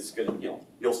 it's going to,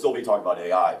 you'll still be talking about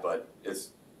AI, but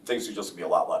things are just going to be a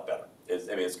lot better. It's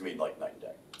going to be like night and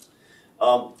day.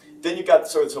 Then you've got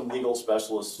sort of some legal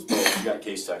specialists. You've got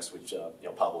Case Text, which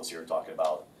Pablo's here talking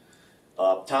about.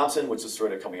 Thomson, which is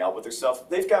sort of coming out with their stuff.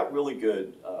 They've got really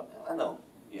good, I don't know,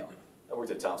 I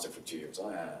worked at Thomson for 2 years.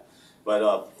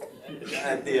 But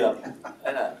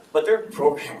their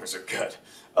programmers are good.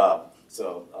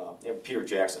 Peter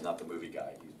Jackson, not the movie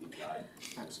guy, he died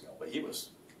years ago, but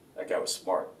that guy was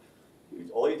smart.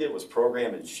 All he did was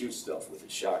program and shoot stuff with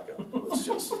his shotgun. It was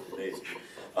just amazing.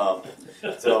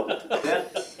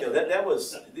 That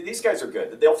was, these guys are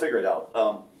good. They'll figure it out.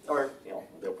 Or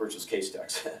they'll purchase Case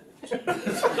Text. If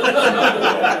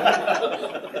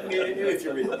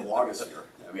you read the blogosphere,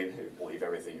 you believe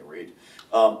everything you read.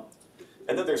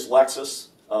 And then there's Lexis,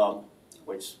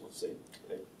 which, let's see,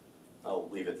 I'll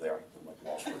leave it there.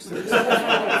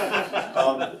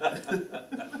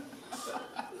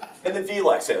 And then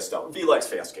VLEX has stuff. VLEX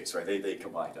Fastcase, right? They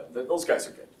combined them. Those guys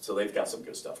are good. So they've got some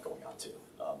good stuff going on too.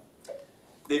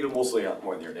 They've been mostly on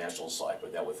more on the international side,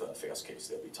 but now with Fastcase,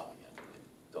 they'll be tying in.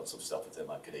 Done some stuff with them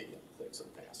on Canadian things in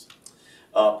the past.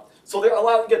 So they're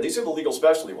allowed, again, these are the legal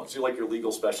specialty ones. They're like your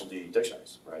legal specialty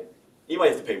dictionaries, right? You might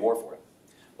have to pay more for it.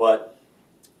 But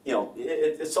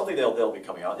it's something they'll be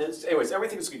coming out. Anyways,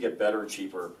 everything's going to get better,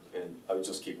 cheaper, and I would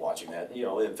just keep watching that.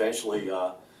 Eventually,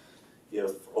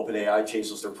 if OpenAI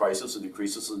changes their prices and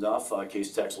decreases enough,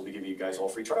 Case Text will be giving you guys all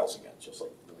free trials again, just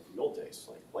like in the old days,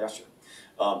 like last year.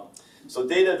 So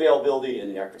data availability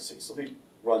and accuracy. So let me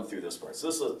run through this part. So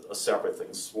this is a separate thing.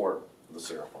 This is more the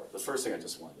Sara part. The first thing I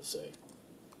just wanted to say,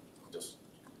 just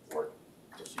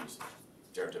use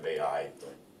generative AI.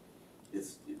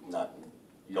 It's not,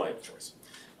 you don't have a choice.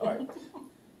 All right.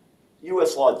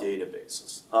 U.S. law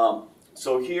databases.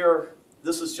 So here,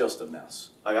 this is just a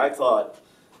mess. I thought,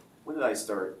 when did I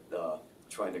start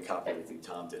trying to copy everything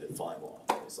Tom did at Fine Law?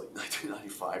 It was like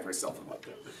 1995 or something like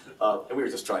that. And we were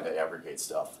just trying to aggregate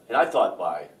stuff. And I thought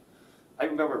I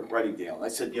remember writing down, I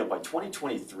said, by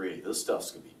 2023, this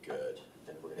stuff's going to be good.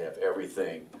 And we're going to have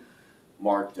everything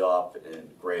marked up and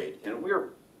great. And I'm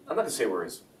not going to say we're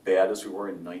as bad as we were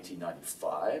in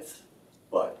 1995,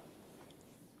 but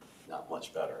not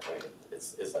much better.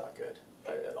 It's not good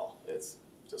at all. It's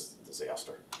just a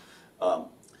disaster.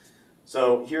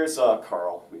 So here's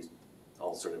Carl. We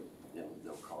all sort of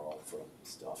know Carl from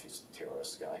stuff. He's a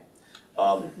terrorist guy.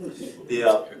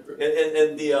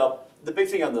 The big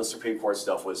thing on the Supreme Court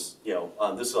stuff was,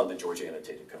 this is on the Georgia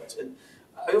annotated codes. And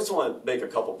I also want to make a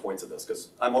couple points of this, because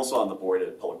I'm also on the board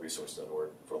at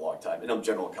publicresource.org for a long time, and I'm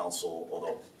general counsel,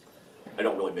 although I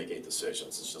don't really make any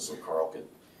decisions. It's just so Carl can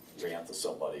rant to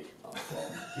somebody on the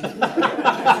phone.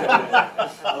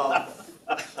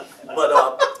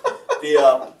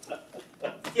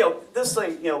 This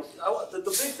thing, the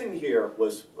big thing here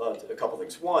was a couple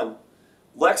things. One,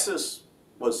 Lexis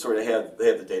was sort of they had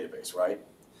the database, right?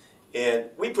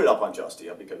 And we put it up on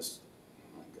Justia because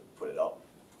I could put it up,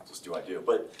 just do what I do.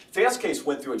 But Fastcase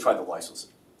went through and tried to license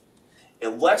it.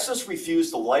 And Lexis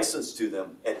refused to license to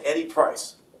them at any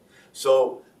price.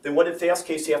 So then what did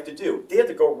Fastcase have to do? They had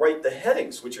to go write the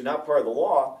headings, which are not part of the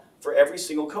law, for every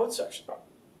single code section.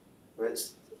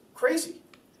 It's crazy.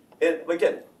 And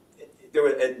again,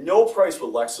 at no price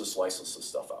would Lexis license this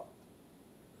stuff out.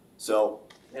 So,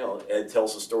 Ed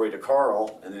tells the story to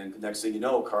Carl, and then next thing you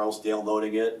know, Carl's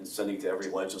downloading it and sending to every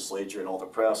legislature and all the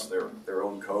press their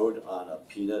own code on a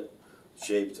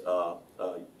peanut-shaped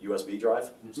USB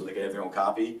drive, so they can have their own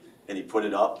copy. And he put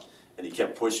it up, and he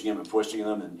kept pushing them and pushing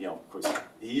them. And of course,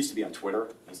 he used to be on Twitter.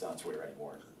 He's not on Twitter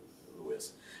anymore. Who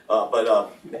is? Now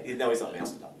he's on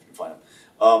Mastodon. You can find him.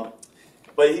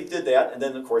 But he did that, and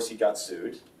then of course he got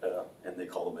sued, and they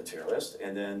called him a terrorist.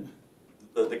 And then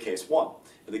the case won.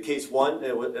 And the case won.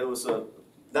 It was a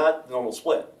not normal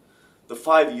split. The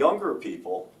 5 younger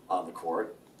people on the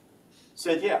court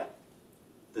said, yeah,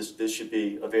 this should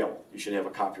be available. You should have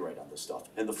a copyright on this stuff.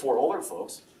 And the 4 older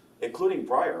folks, including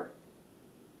Breyer,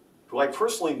 who I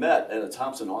personally met at a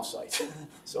Thompson offsite,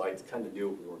 so I kind of knew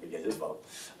we were going to get his vote,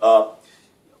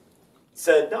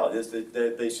 said no,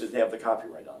 they should have the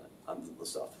copyright on the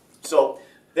stuff. So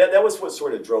that was what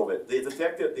sort of drove it. The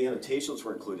fact that the annotations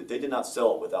were included, they did not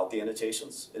sell it without the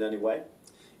annotations in any way.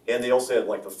 And they also had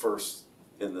like the first,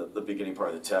 in the beginning part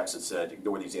of the text, it said,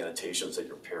 ignore these annotations at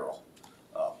your peril.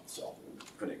 So we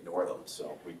couldn't ignore them.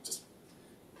 So we just,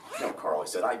 Carl, he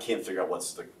said, I can't figure out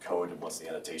what's the code and what's the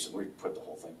annotation. We put the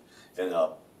whole thing. And I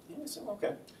said,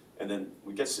 okay. And then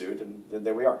we get sued, and then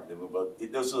there we are.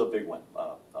 This is a big win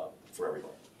for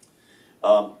everybody.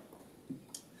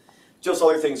 Just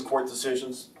other things, court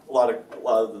decisions. A lot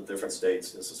of the different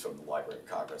states. This is from the Library of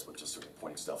Congress, but just sort of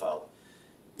pointing stuff out.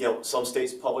 Some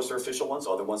states publish their official ones.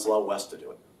 Other ones allow West to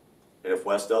do it. And if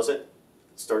West does it,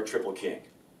 start triple keying,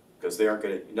 because they aren't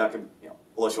going to. You're not going to.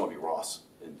 Unless you want to be Ross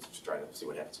and just try to see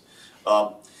what happens.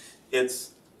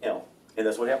 And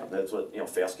that's what happened. That's what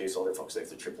fast case other folks, they have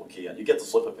to triple key on. You get the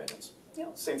slip opinions.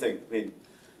 Same thing. I mean,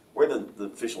 we're the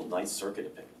official Ninth Circuit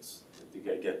opinions. You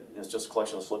get it's just a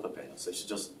collection of slip opinions. They should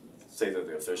just say they're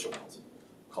the official ones and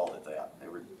call it that.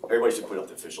 Everybody should put up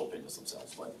the official opinions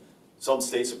themselves. But some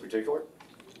states in particular,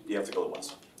 you have to go to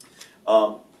West.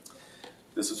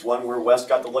 This is one where West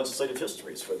got the legislative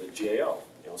histories for the GAO.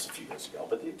 It was a few years ago,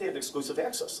 but they had exclusive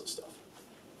access to this stuff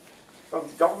from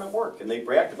government work, and they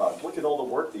bragged about it. Look at all the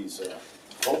work these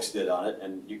folks did on it,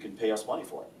 and you can pay us money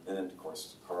for it. And then, of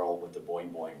course, Carl went to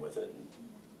boing with it, and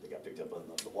they got picked up on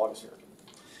the blogosphere.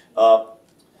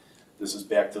 This is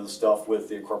back to the stuff with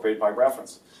the incorporated by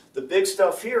reference. The big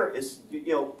stuff here is,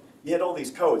 you had all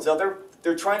these codes. Now,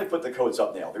 they're trying to put the codes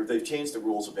up now. They've changed the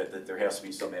rules a bit, that there has to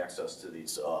be some access to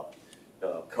these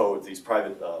codes, these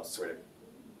private sort of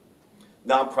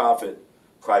nonprofit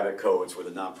private codes where the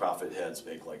nonprofit heads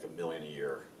make like $1 million a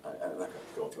year. I'm not going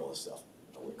to go through all this stuff.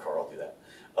 I'll let Carl do that.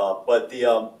 But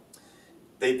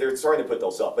they're starting to put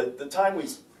those up. But at the time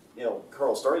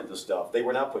Carl started this stuff, they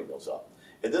were not putting those up.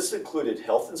 And this included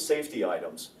health and safety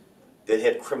items that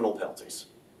had criminal penalties.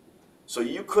 So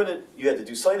you had to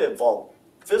do something that involved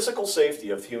physical safety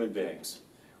of human beings,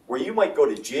 where you might go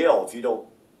to jail if you don't,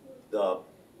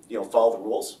 follow the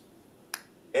rules,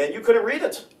 and you couldn't read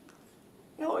it.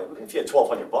 If you had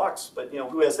 $1,200, but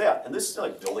who has that? And this is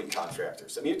like building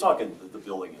contractors. I mean, you're talking the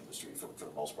building industry for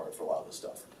the most part for a lot of this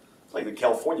stuff. Like the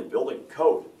California building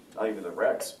code, not even the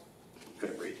regs, you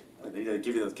couldn't read. I mean, they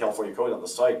give you the California code on the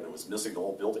site, and it was missing the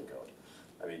whole building code.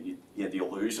 I mean, you had the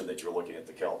illusion that you're looking at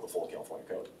the full California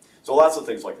code. So lots of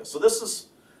things like this. So there's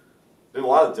a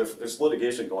lot of there's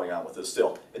litigation going on with this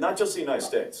still, and not just the United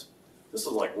States. This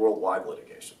is like worldwide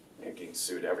litigation. You're getting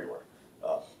sued everywhere.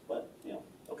 But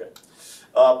okay.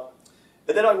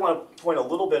 And then I want to point a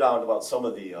little bit out about some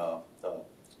of the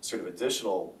sort of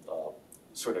additional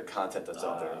sort of content that's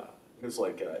out there. It's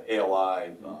like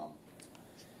ALI,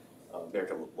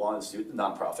 American Law Institute,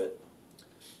 nonprofit.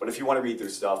 But if you want to read their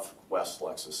stuff, West,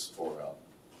 Lexis, or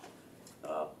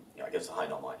I guess the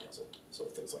Hine Online has it, so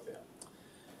things like that.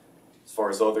 As far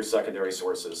as other secondary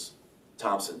sources,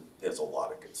 Thompson has a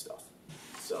lot of good stuff.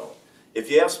 So if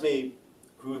you ask me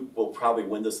who will probably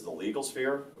win this in the legal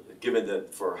sphere, given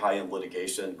that for high-end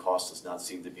litigation, cost does not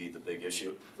seem to be the big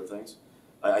issue for things,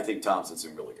 I think Thompson's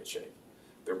in really good shape.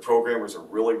 Their programmers are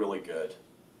really, really good.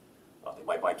 They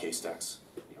might buy case texts,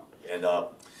 and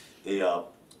they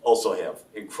also have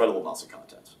incredible amounts of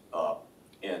content.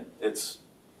 And it's,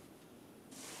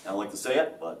 I don't like to say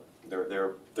it, but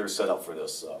they're set up for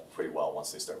this pretty well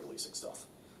once they start releasing stuff.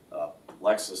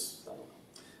 Lexis, I don't know,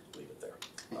 leave it there.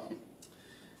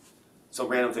 Some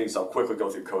random things, I'll quickly go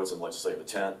through codes and legislative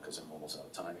intent because I'm almost out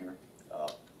of time here.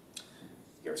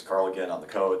 Here's Carl again on the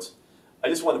codes. I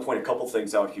just want to point a couple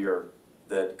things out here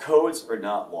that codes are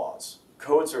not laws.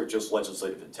 Codes are just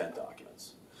legislative intent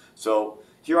documents. So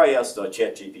here I asked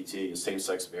ChatGPT, is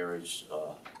same-sex marriage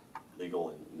legal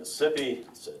in Mississippi?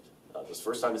 It said, this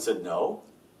first time it said no,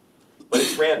 but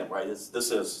it's random, right?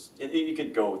 You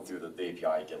could go through the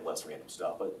API and get less random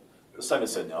stuff, but this time it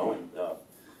said no, and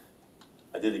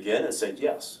I did again and it said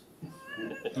yes.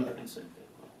 It depends.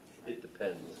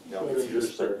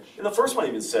 And the first one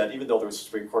even said, even though there was a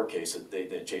Supreme Court case,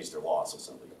 they changed their laws or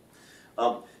something.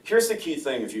 Here's the key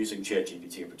thing of using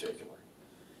ChatGPT in particular.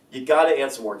 You got to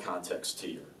add some more context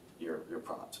to your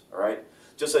prompt, all right?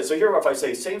 Just say, so here if I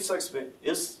say same-sex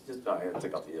is, I have to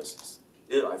take out the is.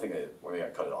 I think I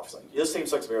cut it off. Saying, is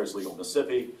same-sex marriage legal in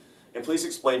Mississippi? And please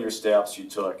explain your steps you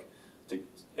took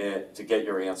to get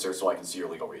your answer so I can see your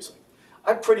legal reasoning.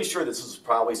 I'm pretty sure this is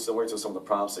probably similar to some of the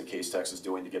prompts that Case Text is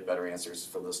doing to get better answers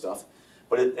from this stuff.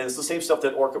 and it's the same stuff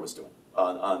that Orca was doing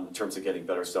in terms of getting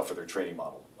better stuff for their training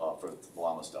model, for the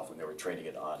llama stuff, when they were training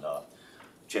it on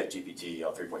ChatGPT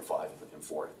 3.5 and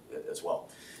 4 as well.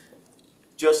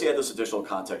 Just add this additional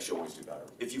context, you'll always do better.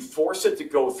 If you force it to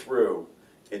go through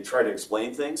and try to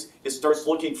explain things, it starts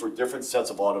looking for different sets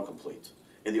of autocomplete.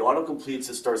 And the autocompletes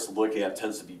it starts to look at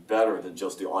tends to be better than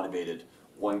just the automated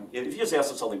one. If you just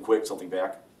ask it something quick, something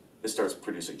back, it starts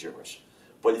producing gibberish.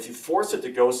 But if you force it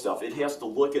to go stuff, it has to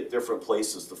look at different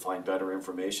places to find better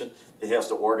information. It has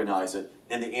to organize it,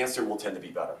 and the answer will tend to be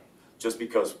better. Just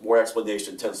because more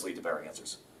explanation tends to lead to better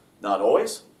answers. Not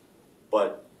always,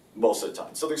 but most of the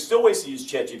time. So there's still ways to use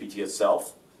ChatGPT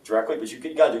itself directly, but you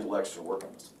gotta do a little extra work on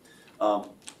this.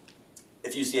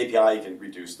 If you use the API, you can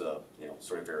reduce the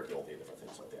sort of variability and different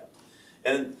things like that.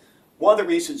 And one of the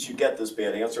reasons you get this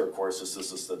bad answer, of course, is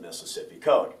this is the Mississippi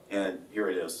Code. And here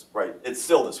it is, right? It's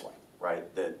still this way,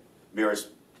 right? That mirrors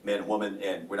man and woman,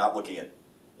 and we're not looking at,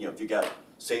 if you got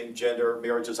same gender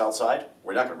marriages outside,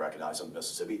 we're not gonna recognize them in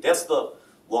Mississippi. That's the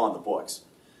law in the books.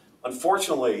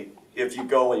 Unfortunately, if you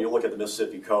go and you look at the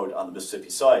Mississippi Code on the Mississippi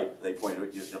site, they put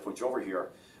you over here,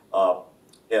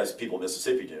 as people in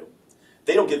Mississippi do,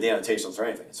 they don't give the annotations or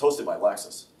anything. It's hosted by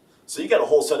Lexis. So you got a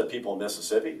whole set of people in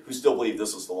Mississippi who still believe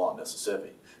this is the law in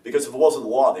Mississippi. Because if it wasn't the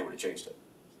law, they would have changed it.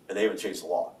 And they haven't changed the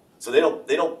law. So they know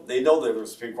there was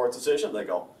a Supreme Court decision, they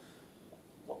go,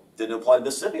 well, didn't apply to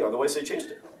Mississippi, otherwise they changed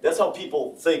it. That's how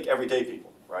people think, everyday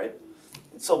people, right?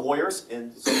 And some lawyers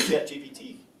and some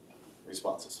ChatGPT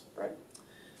responses, right?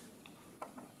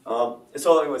 And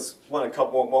so anyways,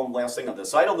 one last thing on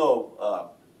this. I don't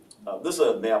know, this is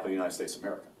a map of the United States of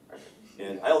America. Right?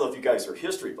 And I don't know if you guys are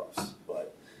history buffs,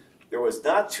 but there was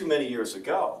not too many years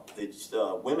ago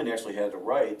that women actually had the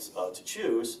right to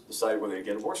choose, decide whether they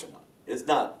get an abortion or not. It's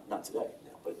not today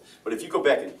now, but if you go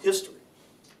back in history,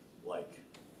 like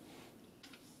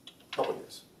a couple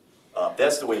years,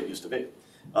 that's the way it used to be.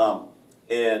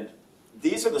 And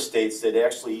these are the states that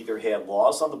actually either had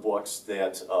laws on the books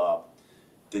that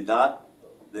that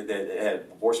had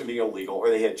abortion being illegal, or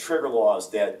they had trigger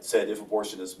laws that said if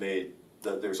abortion is made,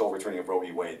 there's overturning of Roe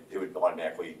v. Wade, it would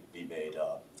automatically be made,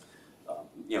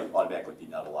 automatically be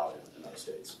not allowed in the United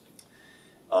States.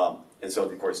 And so,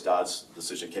 of course, Dodd's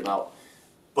decision came out.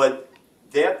 But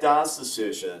that Dodd's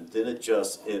decision didn't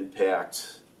just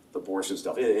impact the abortion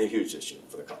stuff. It's a huge issue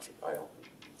for the country. I don't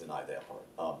deny that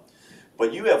part.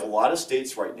 But you have a lot of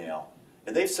states right now,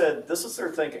 and they've said, this is their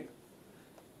thinking.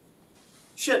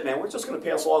 Shit, man, we're just going to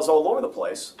pass laws all over the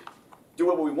place, do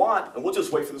what we want, and we'll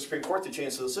just wait for the Supreme Court to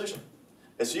change the decision.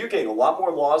 And so you're getting a lot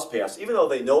more laws passed, even though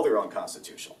they know they're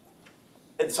unconstitutional.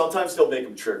 And sometimes they'll make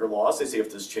them trigger laws. They say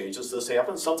if this changes, this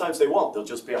happens. Sometimes they won't. They'll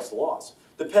just pass the laws,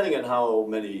 depending on how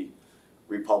many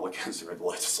Republicans are in the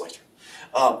legislature.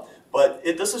 But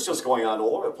this is just going on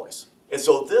all over the place. And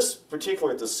so this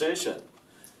particular decision,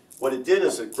 what it did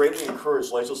is it greatly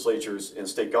encouraged legislatures and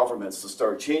state governments to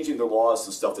start changing their laws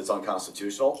to stuff that's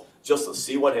unconstitutional, just to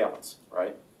see what happens,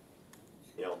 right?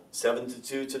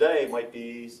 7-2 today might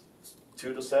be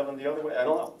 2-7 the other way. I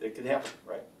don't know. It can happen,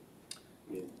 right?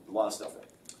 I mean, a lot of stuff there.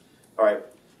 All right,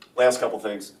 last couple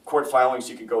things. Court filings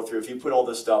you can go through. If you put all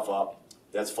this stuff up,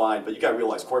 that's fine. But you got to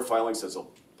realize court filings has a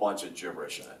bunch of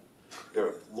gibberish in it. There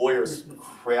are lawyers'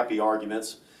 crappy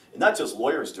arguments. And not just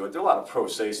lawyers do it, there are a lot of pro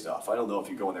se stuff. I don't know if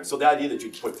you go in there. So the idea that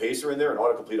you put pacer in there and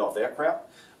autocomplete off that crap,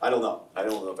 I don't know. I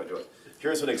don't know if I do it.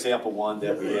 Here's an example one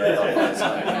that we had up last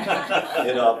night.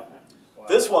 And,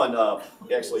 this one,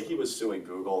 actually, he was suing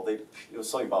Google. It was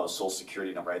something about a social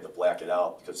security number. I had to black it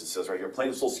out because it says right here,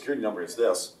 plain social security number is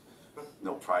this.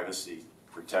 No privacy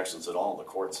protections at all in the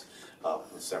courts. A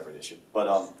separate issue.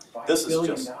 But this is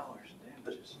just... $5 billion in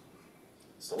damages.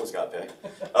 Someone's got to pay.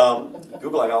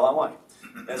 Google, I got a lot of money.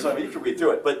 And so I mean, you can read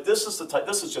through it, but this is the type.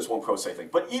 This is just one pro se thing.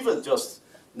 But even just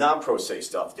non-pro se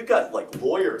stuff, you've got like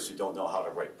lawyers who don't know how to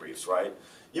write briefs, right?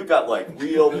 You've got like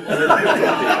real people.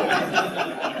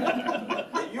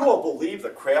 You won't believe the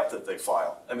crap that they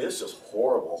file. I mean, it's just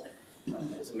horrible.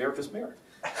 It's America's mirror.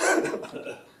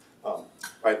 All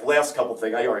right, the last couple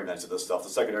things, I already mentioned this stuff, the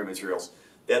secondary materials,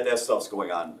 that stuff's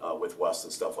going on with West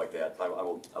and stuff like that.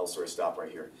 I'll sort of stop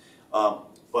right here.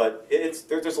 But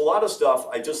there's a lot of stuff.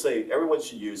 I just say everyone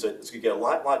should use it. It's going to get a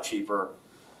lot cheaper.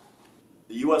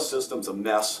 The U.S. system's a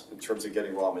mess in terms of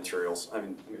getting raw materials. I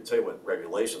mean, I'm going to tell you what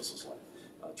regulations is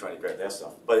like, trying to grab that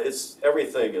stuff. But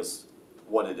everything is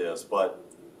what it is. But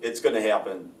it's going to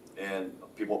happen, and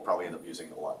people will probably end up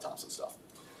using a lot of Thompson stuff.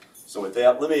 So with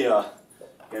that, let me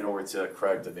hand over to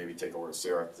Craig to maybe take over to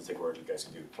Sara to take over. You guys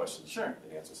can do questions Sure.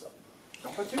 and answer stuff.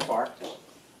 Don't put too far.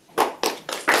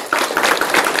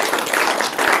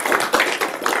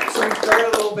 So so we started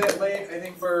a little bit late. I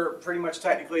think we're pretty much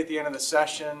technically at the end of the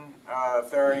session. If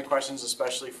there are any questions,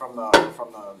 especially from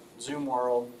the Zoom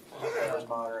world, I was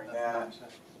monitoring that.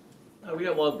 We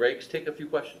got long breaks. Take a few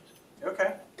questions.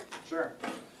 Okay, sure.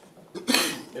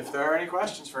 If there are any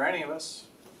questions for any of us.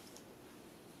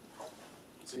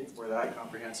 See, we're that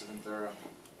comprehensive and thorough,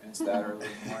 and it's that early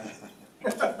in the morning.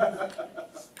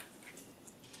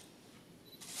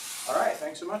 All right,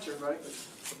 thanks so much, everybody.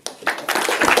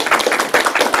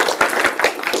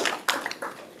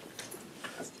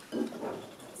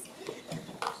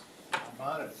 I'm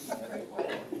on it.